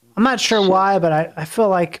 I'm not sure why, but I feel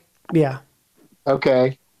like, yeah.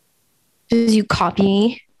 Okay. Did you copy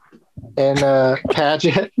me? And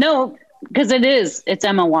Paget? No, because it's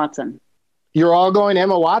Emma Watson. You're all going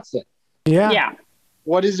Emma Watson. Yeah. Yeah.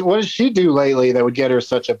 What does she do lately that would get her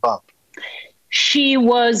such a bump? She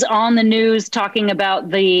was on the news talking about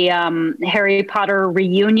the Harry Potter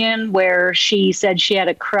reunion where she said she had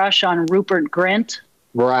a crush on Rupert Grint.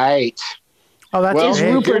 Right. Oh, that's Is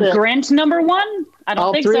Rupert Grint number one? I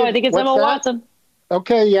don't think so. I think it's Emma Watson.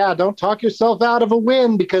 Okay, yeah. Don't talk yourself out of a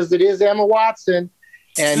win because it is Emma Watson.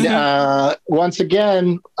 And once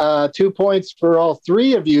again, 2 points for all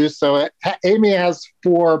three of you. So Amy has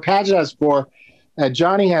 4, Paget has 4,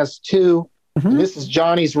 Johnny has 2. Mm-hmm. This is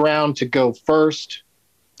Johnny's round to go first.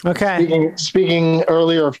 Okay. Speaking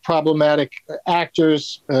earlier of problematic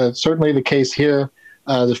actors, certainly the case here.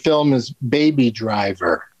 The film is Baby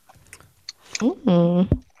Driver.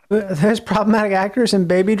 Mm-hmm. There's problematic actors in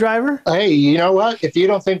Baby Driver? Hey, you know what? If you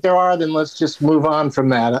don't think there are, then let's just move on from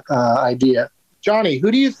that idea. Johnny,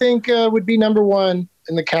 who do you think would be number one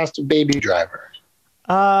in the cast of Baby Driver?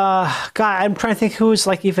 God, I'm trying to think who's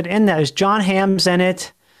like even in that. Is John Hamm's in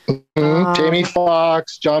it? Jamie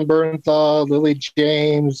Foxx, John Bernthal, Lily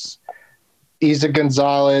James, Isa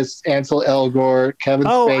Gonzalez, Ansel Elgort, Kevin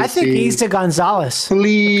Spacey. I think Isa Gonzalez.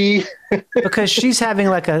 Lee. Because she's having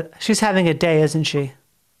a day, isn't she?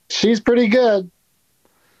 She's pretty good.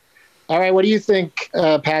 All right, what do you think,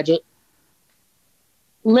 Paget?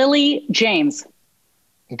 Lily James.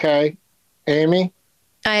 Okay. Amy?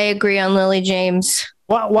 I agree on Lily James.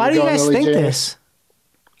 Why do you guys think this?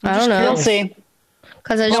 I don't know. We'll see.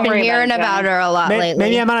 Because I've just been hearing about her a lot lately.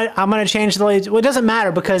 Maybe I'm gonna change the Lily. Well, it doesn't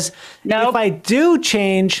matter because if I do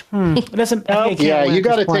change, it doesn't. Yeah, you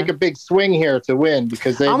got to take a big swing here to win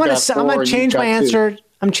because I'm gonna change my answer.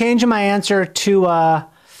 I'm changing my answer to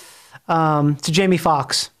Jamie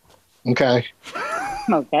Foxx. Okay.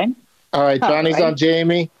 Okay. All right, Johnny's on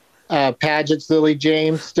Jamie. Paget's Lily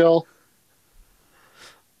James still.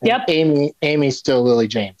 Yep. Amy's still Lily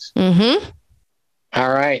James. Mm-hmm. All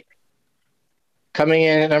right. Coming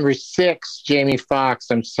in at number 6, Jamie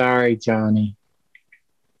Foxx. I'm sorry, Johnny.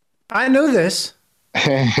 I knew this.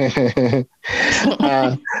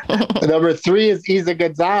 Number 3 is Isa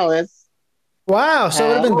Gonzalez. Wow, so it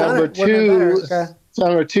would have been better.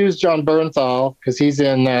 Number 2 is John Bernthal because he's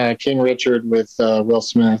in King Richard with Will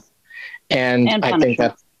Smith, and I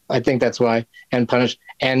think that's why. And Punished.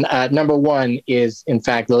 And number 1 is in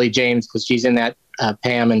fact Lily James because she's in that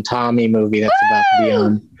Pam and Tommy movie that's about to be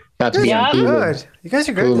on. Good. You guys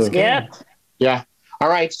are good at this game. Yeah. All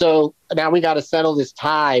right. So now we got to settle this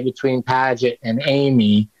tie between Paget and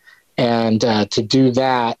Amy. And to do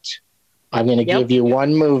that, I'm going to give you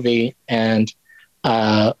one movie and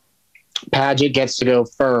Paget gets to go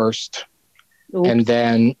first. Oops. And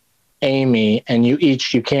then Amy, and you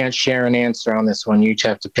can't share an answer on this one. You each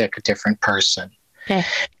have to pick a different person. Okay.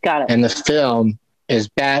 Got it. And the film is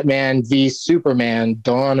Batman v Superman,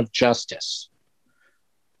 Dawn of Justice.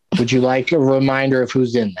 Would you like a reminder of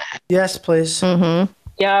who's in that? Yes, please. Mm-hmm.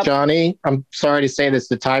 Yeah. Johnny, I'm sorry to say this.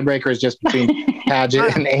 The tiebreaker is just between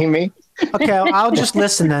Paget and Amy. Okay, I'll just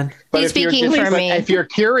listen then. But He's speaking for me. If you're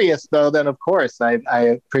curious, though, then of course I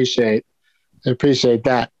appreciate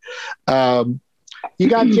that. You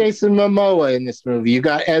got Jason Momoa in this movie. You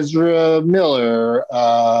got Ezra Miller.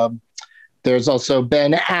 There's also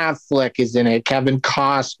Ben Affleck is in it. Kevin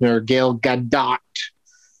Costner, Gal Gadot.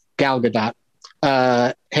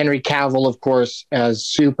 Henry Cavill, of course, as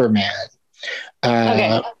Superman.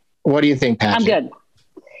 Okay. What do you think, Patrick? I'm good.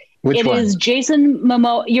 Which one? It is Jason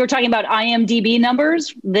Momoa. You're talking about IMDb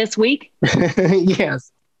numbers this week?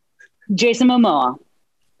 Yes. Jason Momoa.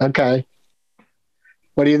 Okay.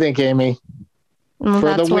 What do you think, Amy? Well,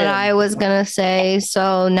 that's what I was going to say.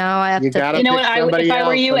 So now I have to. You know what? If I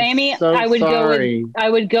were you, Amy, I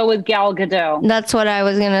would go with Gal Gadot. That's what I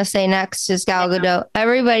was going to say next is Gal Gadot.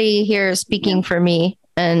 Everybody here is speaking for me,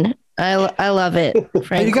 and I love it.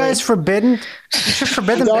 Frankly. Are you guys forbidden? You should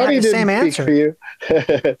forbid them to have the same answer. For you.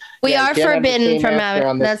 We are forbidden from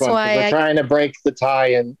having. That's why we're trying to break the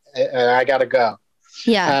tie, and I got to go.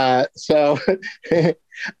 Yeah. So.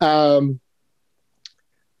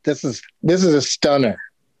 This is a stunner.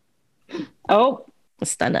 Oh, a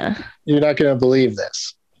stunner. You're not going to believe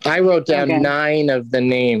this. I wrote down 9 of the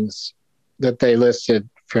names that they listed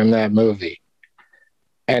from that movie.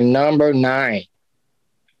 And number 9,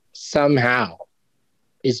 somehow,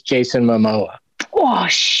 is Jason Momoa. Oh,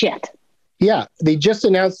 shit. Yeah, they just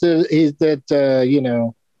announced that he's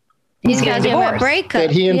got a breakup. That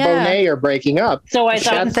he and Bonet are breaking up. So I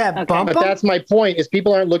thought but that's my point, is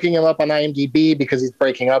people aren't looking him up on IMDb because he's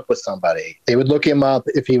breaking up with somebody. They would look him up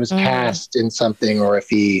if he was cast in something or if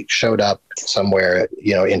he showed up somewhere,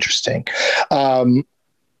 interesting.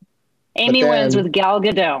 Amy wins with Gal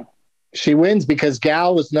Gadot. She wins because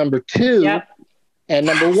Gal was number 2. Yep. And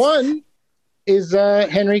number 1 is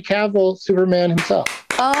Henry Cavill, Superman himself.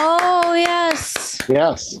 Oh, yes.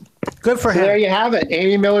 Yes. Good for him. There you have it.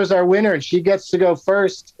 Amy Miller's our winner, and she gets to go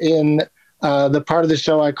first in the part of the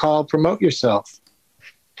show I call Promote Yourself.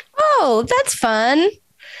 Oh, that's fun.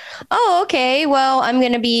 Oh, okay. Well, I'm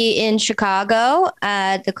going to be in Chicago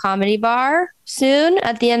at the Comedy Bar soon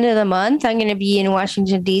at the end of the month. I'm going to be in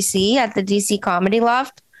Washington, D.C. at the D.C. Comedy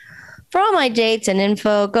Loft. For all my dates and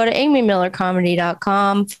info, go to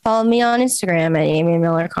amymillercomedy.com. Follow me on Instagram at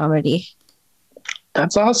amymillercomedy.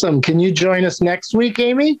 That's awesome. Can you join us next week,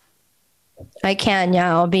 Amy? I can,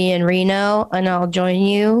 yeah. I'll be in Reno, and I'll join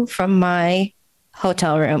you from my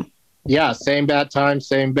hotel room. Yeah, same bad time,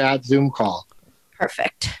 same bad Zoom call.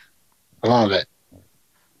 Perfect. I love it.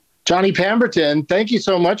 Johnny Pemberton, thank you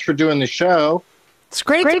so much for doing the show. It's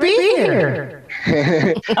great to be here.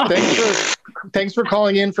 Thanks for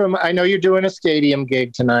calling in from, I know you're doing a stadium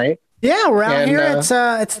gig tonight. Yeah, we're out here. It's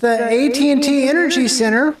the AT&T Energy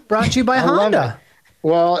Center, brought to you by Honda.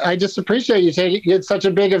 Well, I just appreciate you taking. It's such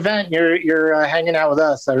a big event. You're hanging out with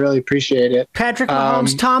us. I really appreciate it. Patrick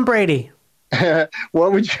Mahomes, Tom Brady.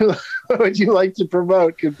 What would you like to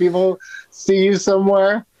promote? Could people see you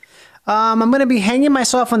somewhere? I'm going to be hanging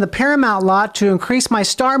myself on the Paramount lot to increase my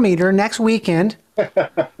star meter next weekend. I'm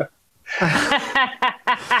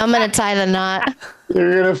going to tie the knot.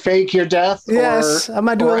 You're going to fake your death? Yes, I'm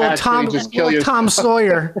going to do a little Tom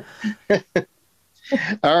Sawyer.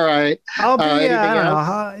 All right. I'll be. I don't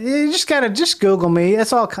know. You just gotta Google me.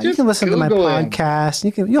 It's all. You can listen to my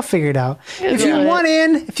podcast. You'll figure it out. If you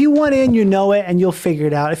want in, you know it, and you'll figure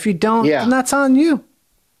it out. If you don't, then that's on you.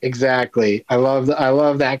 Exactly. I love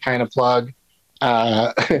that kind of plug.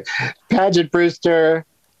 Paget Brewster,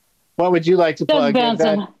 what would you like to plug?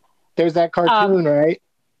 There's that cartoon, right?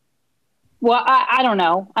 Well, I don't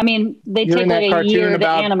know. I mean, they take like a year to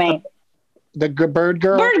animate. The Bird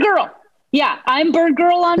Girl? Bird Girl. Yeah, I'm Bird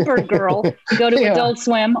Girl on Bird Girl. Go to Adult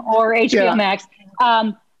Swim or HBO Max.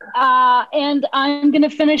 And I'm going to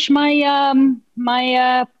finish my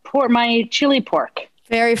my chili pork.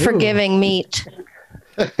 Very forgiving meat.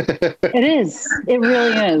 It is. It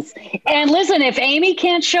really is. And listen, if Amy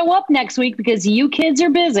can't show up next week because you kids are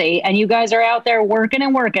busy and you guys are out there working,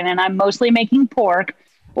 and I'm mostly making pork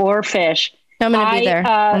or fish. I'm going to be there.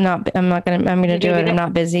 I'm going to do it. I'm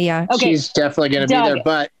not busy. Yeah. Okay. She's definitely going to be there,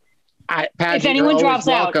 but if anyone drops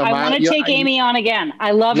out, I want to take Amy on again.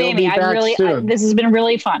 I love Amy. This has been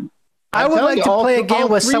really fun. I would like to play a game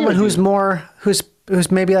with someone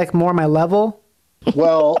who's maybe like more my level.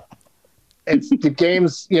 Well, it's the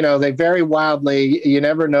games, they vary wildly. You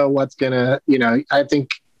never know what's gonna,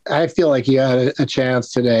 I feel like you had a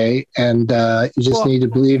chance today, and you just need to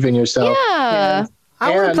believe in yourself. Yeah.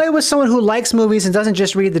 I want to play with someone who likes movies and doesn't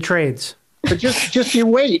just read the trades. But just you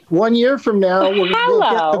wait. 1 year from now, we'll get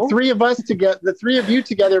the three of us together, the three of you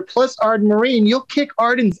together, plus Arden Marine. You'll kick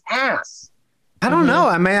Arden's ass. I don't know.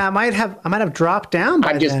 I might have dropped down.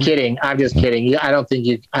 I'm just kidding. I don't think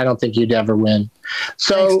you'd ever win.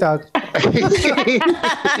 So, thanks, Doug. But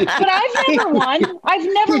I've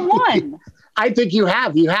never won. I think you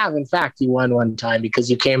have. You have. In fact, you won one time because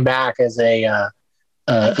you came back as a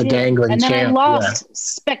dangling champ. And then champ. I lost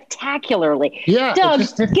spectacularly. Yeah. Doug,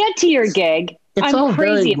 get to your gig. It's I'm all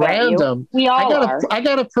crazy very about random. You. We all are. I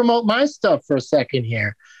got to promote my stuff for a second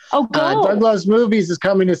here. Oh, go. Doug Loves Movies is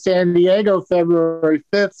coming to San Diego February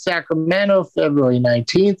 5th, Sacramento February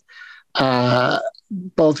 19th.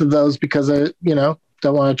 Both of those because I,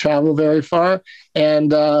 don't want to travel very far.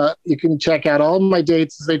 And you can check out all of my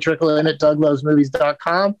dates as they trickle in at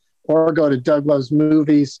douglovesmovies.com or go to Doug Loves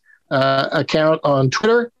Movies account on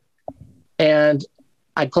Twitter. And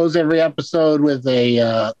I close every episode with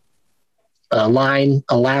a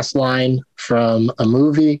last line from a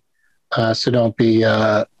movie. So don't be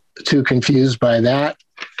too confused by that.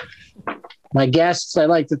 My guests, I'd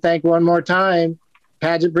like to thank one more time.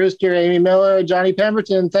 Paget Brewster, Amy Miller, Johnny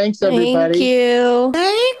Pemberton. Thanks, everybody. Thank you.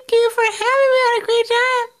 Thank you for having me. I had a great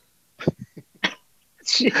time.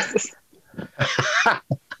 Jesus. I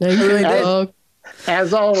really did.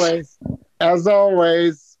 As always,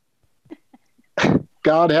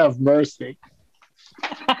 God have mercy.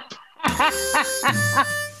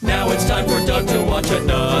 Now it's time for Doug to watch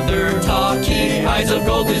another talkie. Eyes of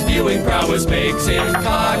gold, his viewing prowess makes him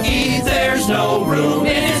cocky. There's no room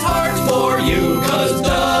in his heart for you.